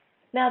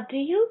 Now, do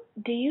you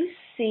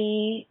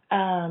see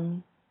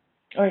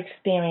or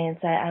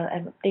experience?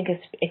 I think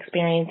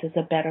experience is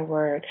a better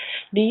word.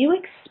 Do you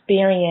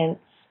experience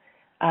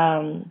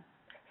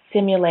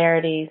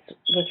similarities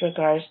with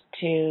regards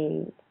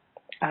to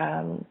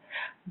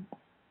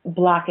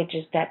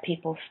blockages that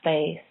people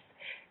face?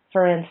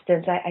 For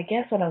instance, I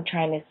guess what I'm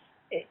trying to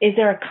is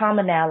there a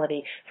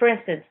commonality? For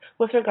instance,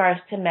 with regards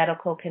to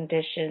medical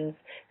conditions,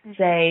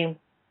 say,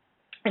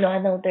 I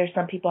know there's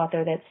some people out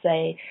there that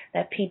say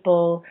that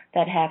people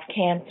that have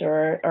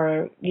cancer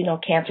or,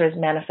 cancer is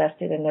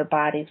manifested in their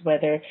bodies,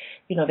 whether,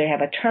 they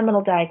have a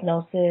terminal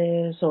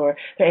diagnosis or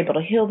they're able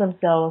to heal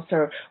themselves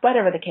or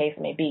whatever the case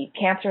may be.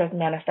 Cancer is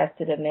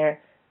manifested in their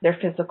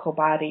physical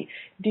body.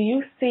 Do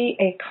you see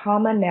a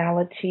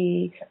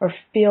commonality or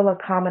feel a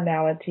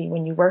commonality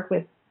when you work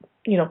with,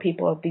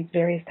 people of these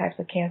various types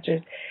of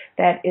cancers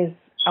that is,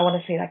 I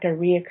want to say, like a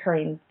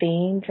reoccurring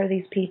theme for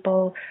these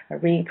people, a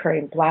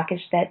reoccurring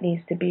blockage that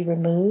needs to be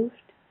removed?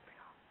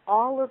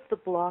 All of the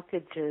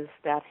blockages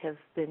that have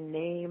been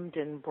named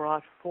and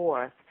brought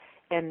forth,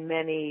 and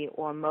many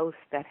or most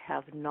that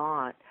have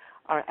not,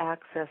 are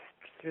accessed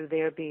through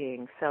their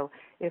being. So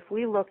if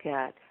we look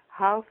at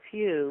how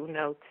few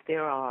notes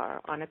there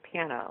are on a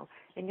piano,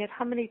 and yet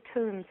how many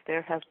tunes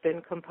there have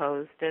been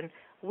composed and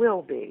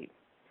will be.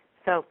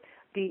 So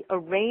the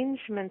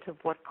arrangement of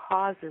what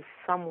causes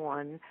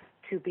someone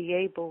to be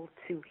able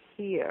to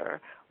hear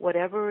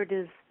whatever it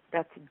is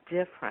that's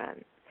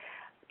different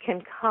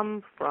can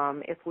come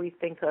from, if we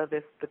think of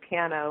if the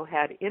piano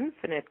had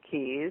infinite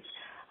keys,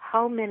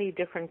 how many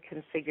different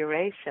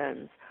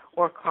configurations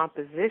or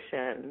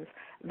compositions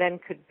then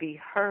could be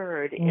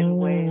heard in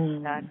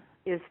ways that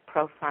is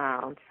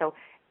profound. So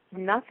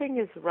nothing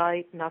is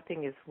right,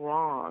 nothing is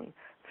wrong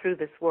through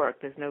this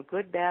work. There's no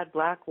good, bad,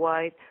 black,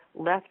 white,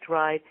 left,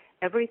 right.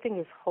 Everything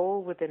is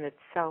whole within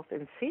itself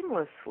and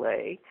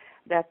seamlessly,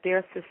 that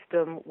their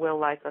system will,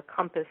 like a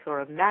compass or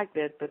a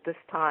magnet, but this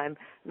time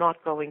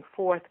not going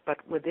forth but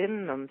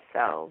within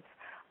themselves,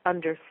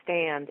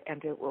 understand,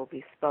 and it will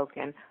be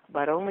spoken,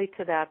 but only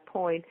to that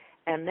point,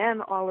 and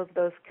then all of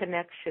those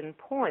connection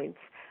points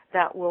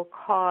that will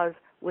cause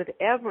with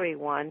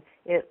everyone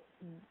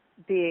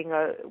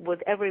with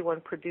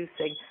everyone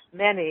producing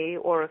many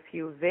or a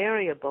few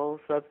variables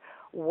of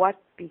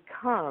what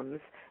becomes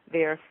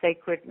their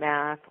sacred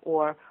math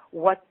or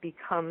what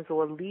becomes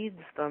or leads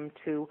them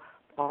to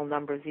all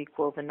numbers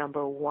equal the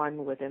number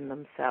one within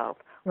themselves,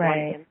 one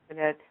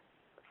infinite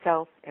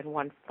self and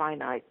one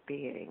finite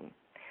being.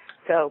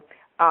 So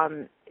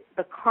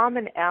the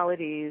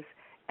commonalities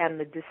and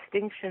the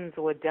distinctions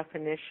or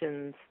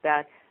definitions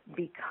that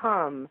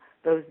become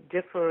those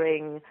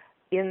differing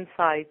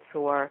insights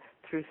or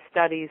through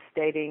studies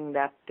stating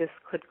that this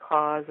could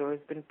cause or has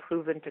been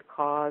proven to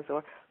cause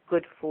or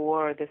good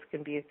for, or this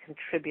can be a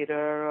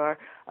contributor or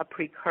a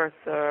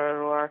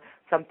precursor or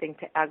something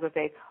to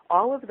aggravate.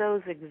 All of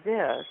those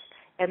exist,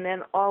 and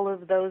then all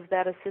of those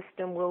that a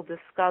system will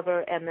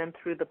discover, and then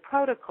through the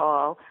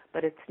protocol,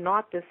 but it's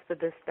not this for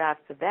this, that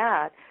for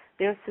that,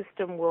 their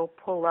system will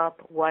pull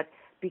up what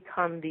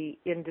become the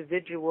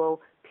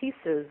individual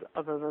pieces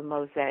of a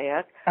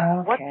mosaic.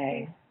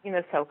 Okay.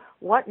 So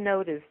what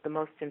note is the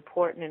most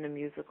important in a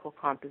musical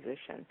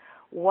composition?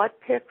 What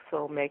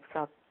pixel makes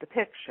up the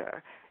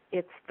picture?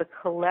 It's the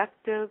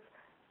collective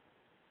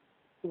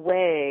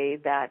way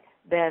that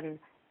then,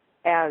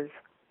 as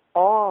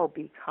all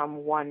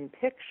become one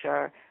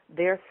picture,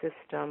 their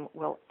system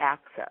will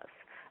access,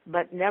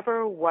 but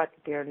never what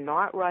they're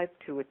not ripe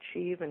to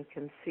achieve and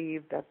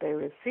conceive that they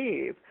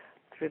receive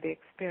through the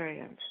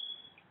experience.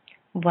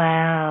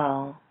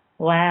 Wow.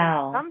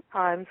 And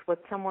sometimes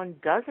what someone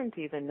doesn't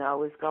even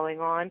know is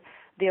going on,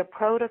 their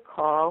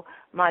protocol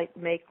might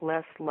make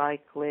less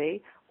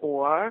likely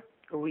or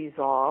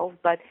resolve,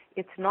 but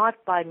it's not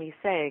by me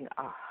saying,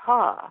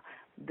 aha,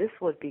 this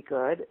would be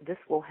good, this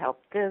will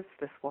help this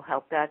will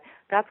help that.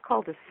 That's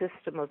called a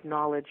system of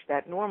knowledge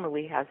that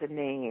normally has a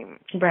name.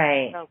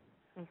 Right. So,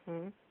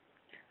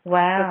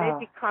 Wow. So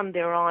they become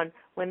their own,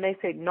 when they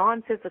say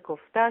non-physical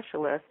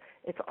specialist,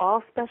 It's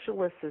all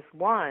specialists as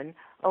one,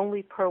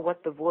 only per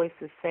what the voice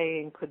is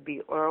saying. Could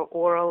be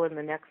oral in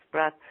the next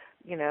breath,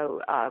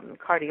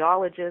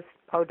 cardiologist,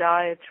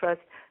 podiatrist,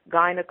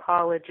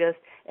 gynecologist,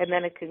 and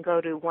then it can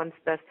go to one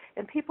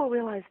and people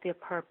realize their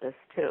purpose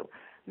too.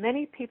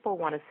 Many people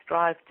want to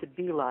strive to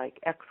be like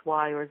X,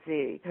 Y, or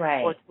Z,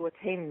 right, or to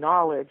attain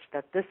knowledge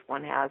that this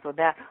one has or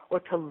that, or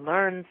to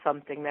learn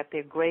something that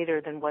they're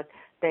greater than what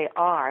they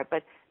are.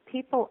 But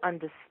people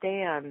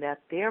understand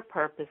that their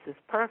purpose is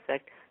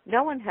perfect.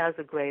 No one has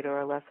a greater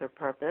or lesser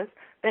purpose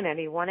than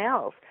anyone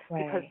else,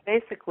 right, because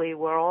basically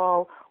we're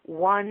all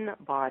one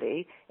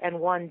body and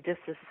one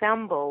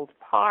disassembled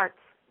parts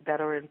that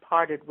are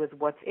imparted with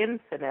what's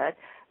infinite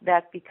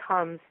that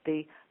becomes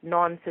the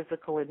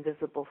non-physical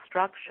invisible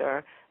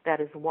structure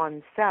that is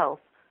one self,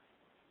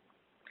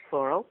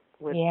 plural,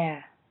 with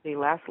the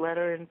last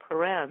letter in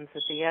parens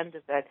at the end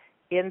of that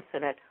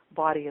infinite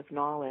body of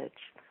knowledge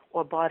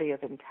or body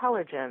of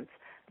intelligence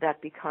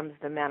that becomes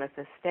the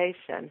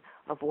manifestation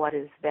of what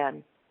is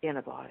then in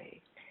a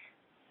body.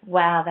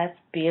 Wow, that's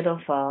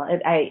beautiful.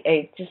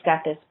 I just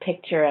got this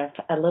picture of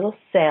a little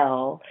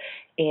cell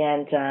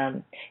and,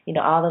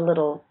 all the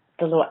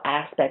little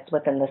aspects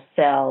within the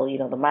cell,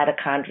 the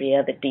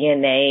mitochondria, the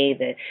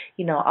DNA,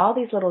 all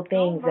these little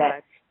things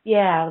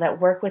that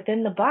work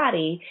within the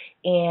body.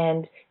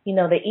 And,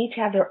 they each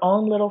have their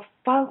own little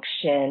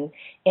function,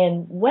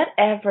 and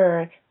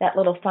whatever that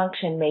little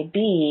function may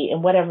be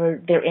and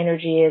whatever their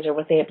energy is or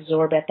what they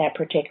absorb at that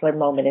particular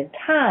moment in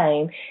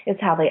time is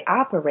how they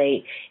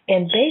operate.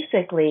 And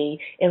basically,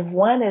 if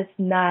one is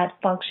not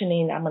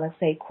functioning, I'm going to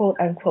say, quote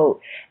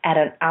unquote, at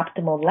an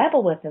optimal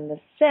level within the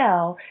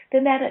cell,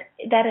 then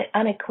that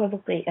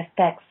unequivocally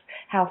affects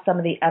how some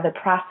of the other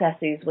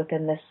processes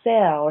within the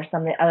cell or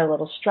some of the other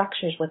little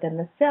structures within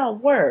the cell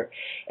work.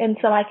 And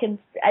so as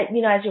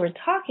you were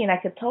talking, I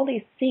could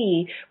totally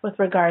see with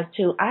regards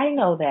to, I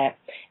know that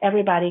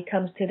everybody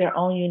comes to their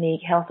own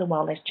unique health and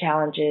wellness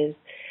challenges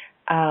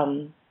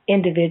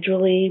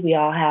individually. We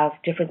all have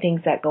different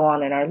things that go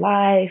on in our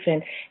life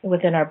and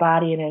within our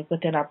body and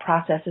within our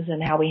processes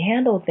and how we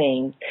handle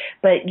things.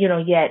 But,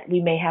 yet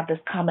we may have this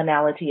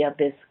commonality of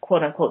this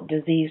quote unquote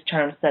disease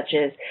terms such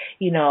as,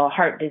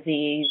 heart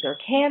disease or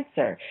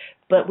cancer.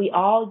 But we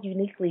all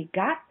uniquely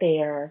got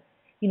there,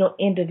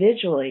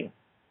 individually.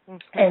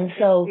 Mm-hmm. And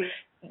so,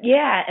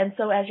 and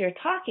so as you're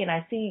talking,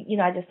 I see,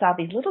 I just saw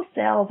these little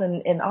cells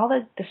and all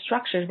the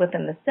structures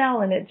within the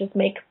cell, and it just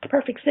makes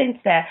perfect sense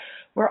that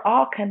we're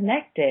all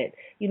connected.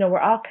 We're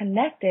all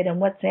connected, and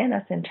what's in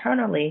us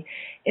internally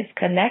is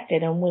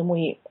connected. And when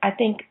we, I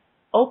think,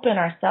 open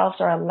ourselves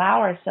or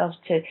allow ourselves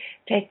to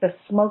take the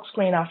smoke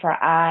screen off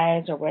our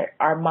eyes or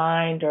our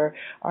mind or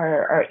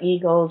our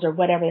egos or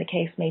whatever the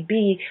case may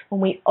be,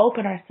 when we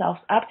open ourselves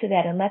up to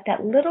that and let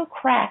that little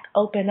crack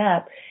open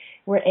up,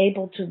 we're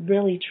able to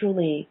really,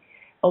 truly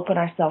open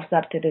ourselves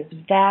up to this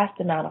vast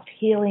amount of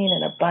healing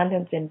and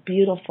abundance and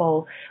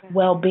beautiful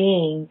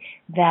well-being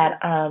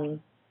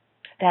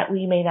that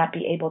we may not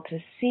be able to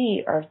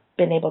see or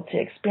been able to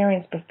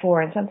experience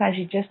before. And sometimes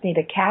you just need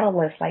a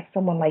catalyst like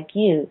someone like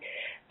you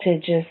to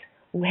just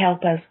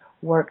help us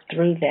work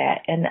through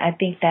that. And I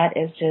think that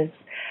is just,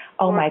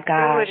 oh my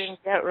gosh. Work through it and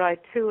get right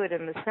to it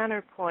in the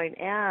center point.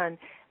 And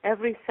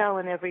every cell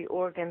and every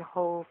organ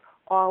holds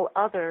all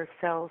other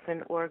cells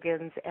and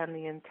organs and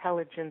the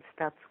intelligence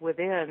that's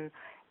within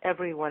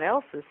everyone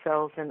else's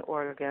cells and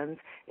organs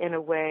in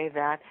a way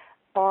that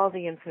all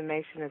the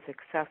information is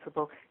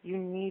accessible. You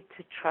need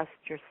to trust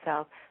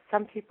yourself.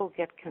 Some people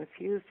get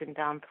confused and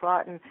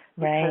downtrodden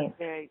because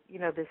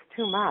there's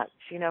too much,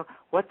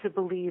 what to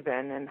believe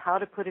in and how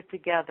to put it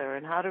together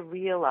and how to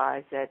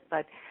realize it.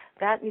 But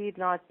that need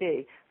not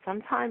be.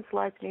 Sometimes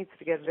life needs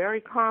to get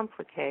very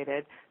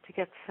complicated to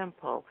get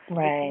simple.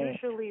 Right.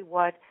 It's usually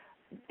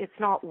it's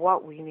not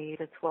what we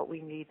need, it's what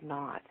we need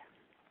not.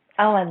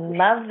 Oh, I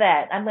love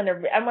that. I'm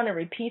gonna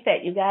repeat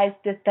that. You guys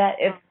did that.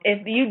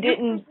 If you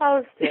didn't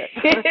post it,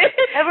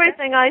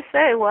 everything I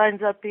say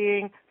winds up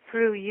being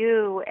through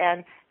you.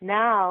 And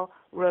now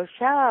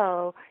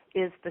Rochelle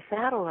is the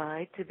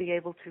satellite to be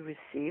able to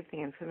receive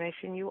the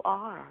information you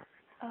are.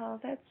 Oh,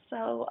 that's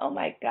so. Oh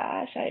my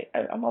gosh, I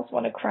almost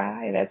want to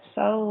cry. That's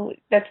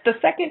the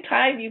second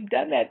time you've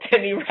done that to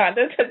me,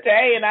 Rhonda,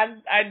 today, and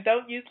I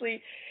don't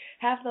usually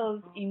have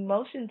those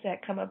emotions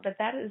that come up, but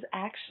that is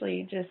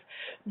actually just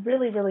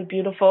really, really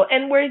beautiful.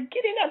 And we're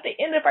getting at the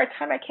end of our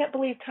time. I can't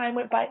believe time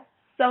went by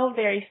so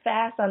very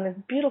fast on this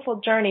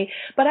beautiful journey.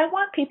 But I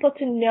want people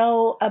to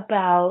know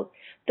about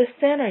the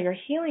center, your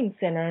healing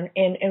center,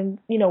 and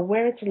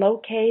where it's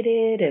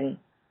located. And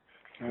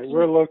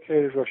we're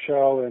located,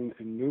 Rochelle, in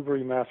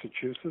Newbury,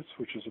 Massachusetts,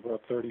 which is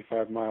about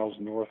 35 miles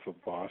north of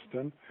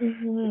Boston.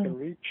 Mm-hmm.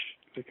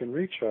 They can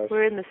reach us.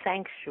 We're in the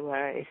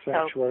sanctuary.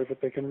 But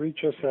they can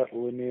reach us at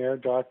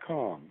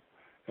Lenair.com,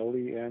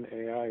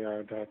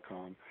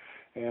 LENAIR.com.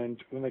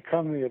 And when they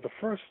come here, the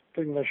first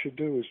thing they should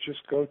do is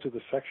just go to the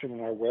section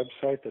on our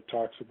website that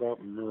talks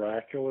about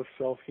miraculous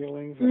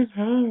self-healings.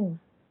 Mm-hmm.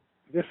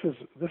 This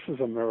is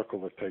a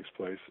miracle that takes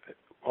place.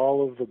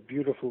 All of the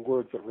beautiful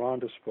words that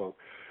Rhonda spoke,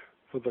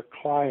 for the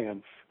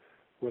clients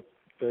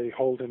they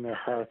hold in their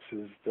hearts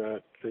is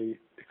that they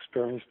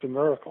experienced a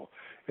miracle.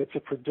 It's a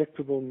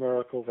predictable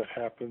miracle that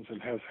happens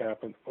and has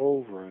happened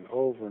over and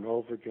over and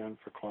over again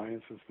for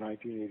clients since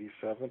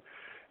 1987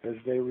 as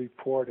they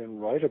report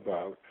and write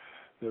about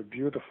their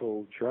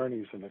beautiful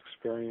journeys and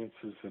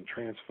experiences and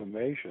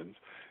transformations.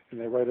 And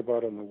they write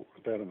about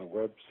that on the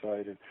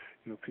website. And,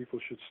 people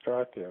should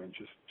start there and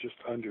just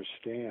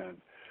understand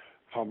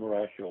how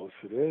miraculous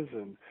it is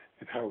and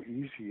how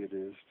easy it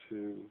is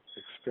to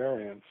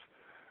experience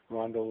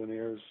Rhonda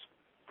Lanier's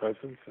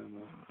presence and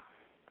the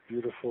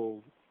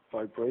beautiful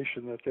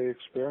vibration that they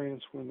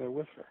experience when they're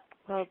with her.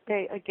 Well,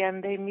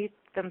 they meet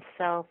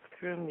themselves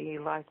through me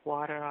like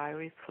water I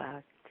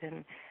reflect.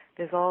 And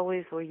there's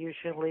always or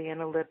usually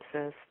an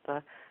ellipsis,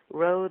 the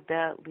road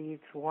that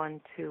leads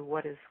one to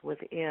what is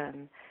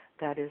within.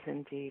 That is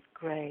indeed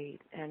great.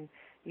 And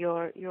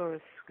you're a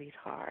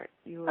sweetheart.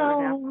 You're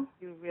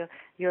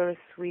a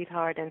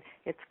sweetheart, and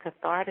it's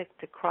cathartic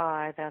to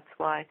cry. That's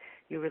why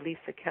you release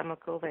a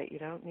chemical that you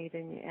don't need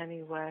in you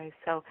anyway.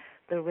 So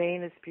the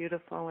rain is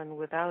beautiful, and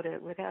without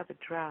it, without a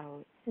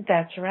drought.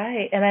 That's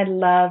right. And I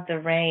love the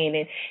rain.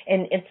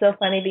 And it's so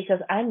funny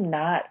because I'm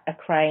not a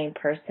crying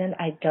person.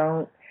 I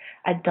don't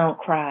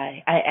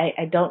cry.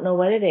 I don't know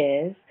what it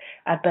is,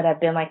 but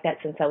I've been like that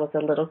since I was a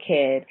little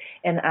kid.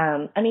 And,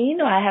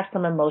 I have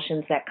some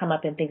emotions that come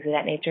up and things of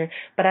that nature,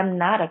 but I'm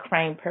not a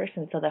crying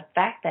person. So the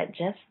fact that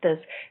just this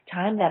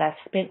time that I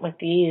spent with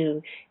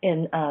you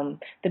in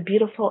the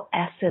beautiful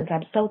essence,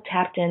 I'm so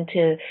tapped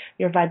into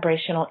your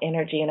vibrational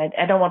energy. And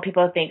I don't want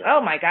people to think,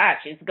 oh, my gosh,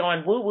 she's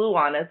going woo-woo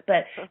on us.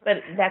 But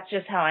that's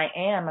just how I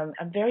am.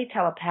 I'm very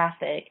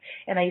telepathic,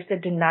 and I used to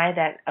deny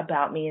that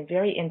about me and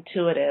very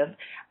intuitive.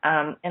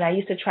 And I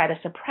used to try to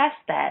suppress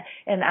that.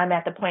 And I'm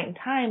at the point in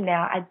time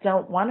now, I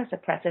don't want to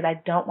suppress it.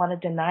 I don't want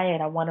to deny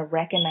it. I want to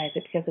recognize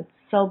it because it's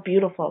so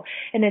beautiful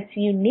and it's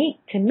unique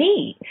to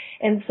me.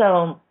 And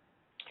so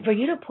for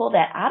you to pull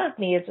that out of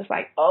me, it's just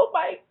like, oh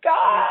my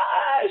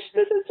gosh,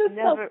 this is just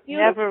so beautiful.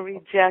 Never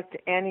reject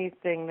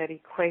anything that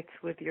equates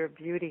with your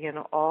beauty and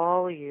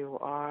all you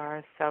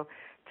are. So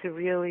to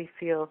really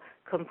feel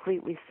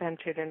completely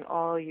centered in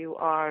all you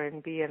are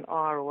and be an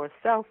R or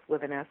self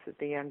with an S at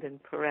the end in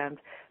parent.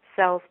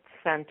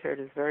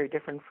 Self-centered is very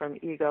different from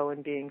ego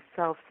and being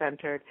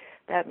self-centered.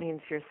 That means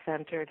you're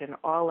centered and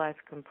all life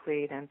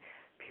complete and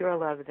pure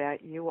love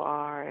that you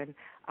are, and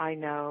I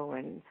know,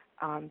 and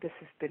this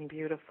has been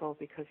beautiful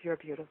because you're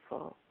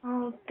beautiful.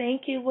 Oh,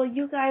 thank you. Well,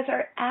 you guys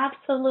are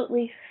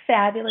absolutely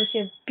fabulous.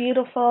 You're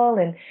beautiful,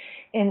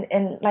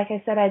 and like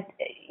I said,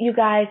 you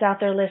guys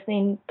out there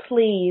listening,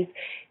 please,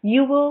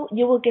 you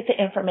will get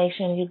the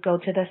information. You go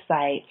to the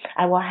site.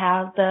 I will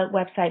have the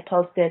website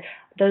posted.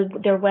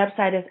 Their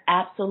website is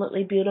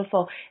absolutely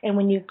beautiful, and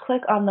when you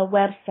click on the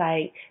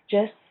website,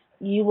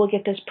 you will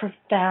get this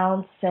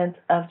profound sense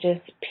of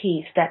just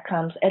peace that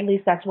comes. At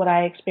least that's what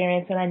I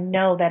experienced, and I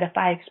know that if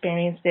I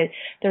experienced it,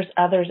 there's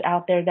others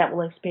out there that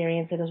will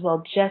experience it as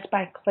well just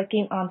by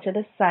clicking onto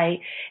the site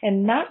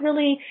and not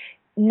really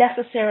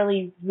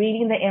necessarily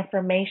reading the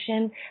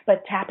information,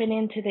 but tapping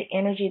into the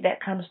energy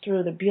that comes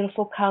through, the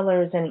beautiful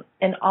colors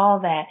and all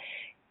that.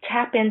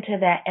 Tap into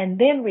that and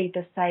then read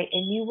the site,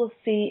 and you will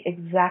see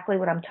exactly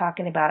what I'm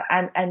talking about.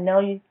 I know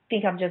you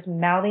think I'm just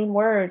mouthing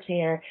words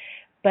here,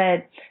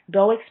 but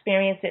go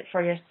experience it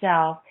for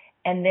yourself.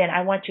 And then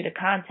I want you to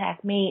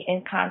contact me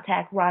and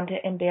contact Rhonda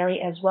and Barry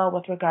as well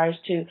with regards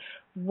to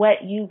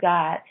what you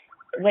got,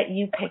 what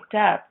you picked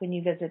up when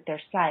you visit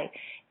their site.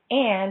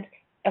 And,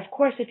 of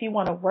course, if you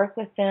want to work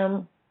with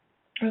them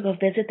or go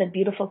visit the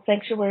beautiful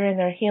sanctuary and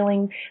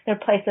their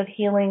place of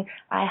healing,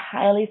 I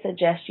highly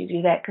suggest you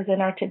do that because in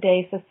our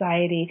today's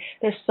society,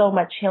 there's so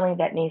much healing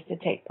that needs to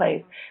take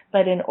place.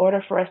 But in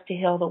order for us to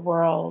heal the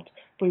world,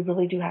 we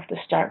really do have to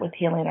start with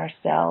healing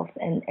ourselves.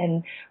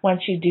 And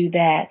once you do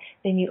that,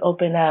 then you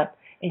open up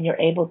and you're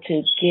able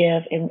to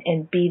give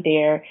and be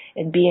there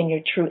and be in your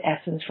true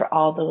essence for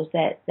all those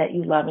that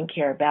you love and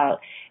care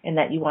about and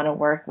that you want to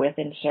work with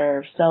and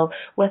serve. So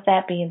with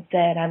that being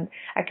said,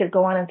 I could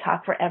go on and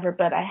talk forever,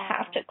 but I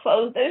have to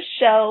close this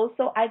show.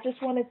 So I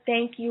just want to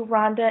thank you,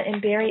 Rhonda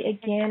and Barry,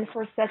 again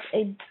for such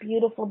a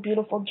beautiful,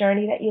 beautiful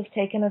journey that you've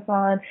taken us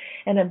on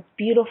and a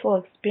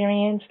beautiful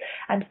experience.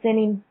 I'm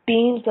sending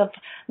beams of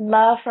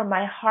love from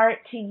my heart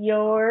to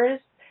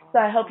yours. So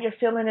I hope you're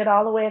feeling it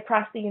all the way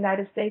across the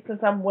United States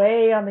since I'm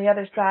way on the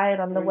other side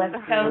on the West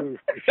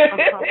Coast.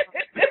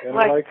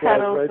 Like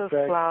petals of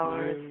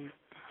flowers.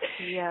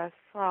 Yes.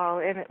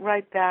 Oh, and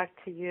right back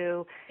to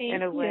you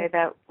in a way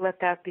that let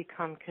that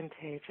become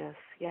contagious.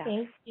 Yes.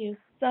 Thank you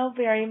so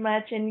very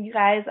much. And you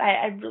guys,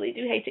 I really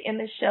do hate to end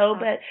the show,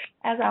 but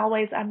as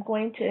always, I'm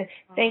going to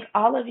thank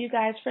all of you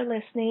guys for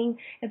listening.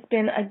 It's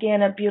been,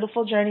 again, a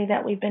beautiful journey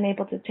that we've been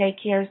able to take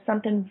here.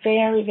 Something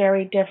very,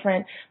 very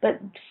different, but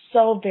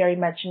so very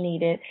much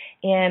needed.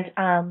 And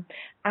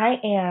I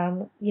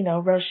am,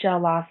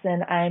 Rochelle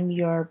Lawson. I'm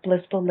your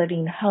Blissful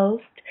Living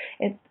host.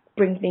 It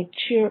brings me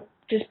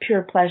just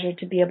pure pleasure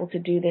to be able to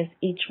do this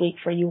each week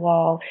for you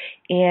all.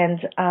 And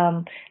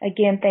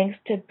again, thanks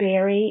to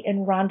Barry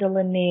and Rhonda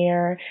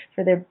Lanier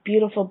for their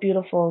beautiful,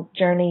 beautiful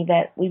journey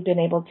that we've been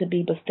able to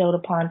be bestowed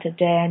upon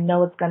today. I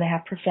know it's going to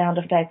have profound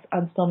effects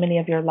on so many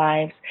of your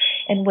lives.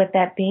 And with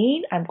that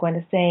being, I'm going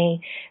to say,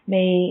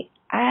 may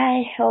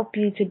I help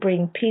you to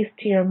bring peace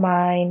to your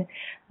mind,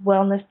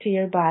 wellness to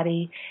your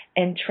body,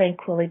 and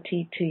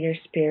tranquility to your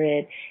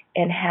spirit.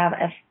 And have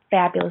a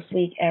fabulous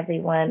week,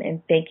 everyone.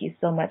 And thank you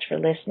so much for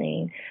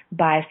listening.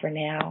 Bye for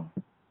now.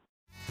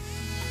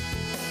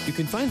 You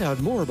can find out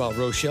more about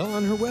Rochelle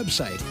on her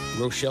website,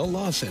 Rochelle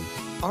Lawson,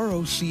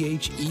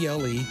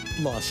 Rochele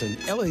Lawson,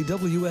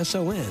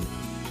 Lawson,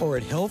 or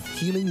at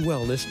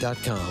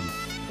healthhealingwellness.com.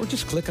 Or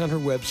just click on her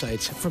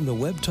websites from the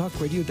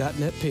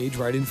webtalkradio.net page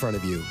right in front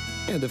of you.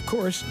 And of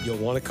course, you'll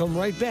want to come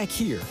right back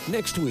here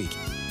next week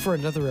for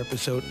another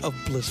episode of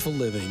Blissful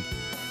Living.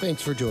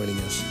 Thanks for joining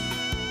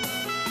us.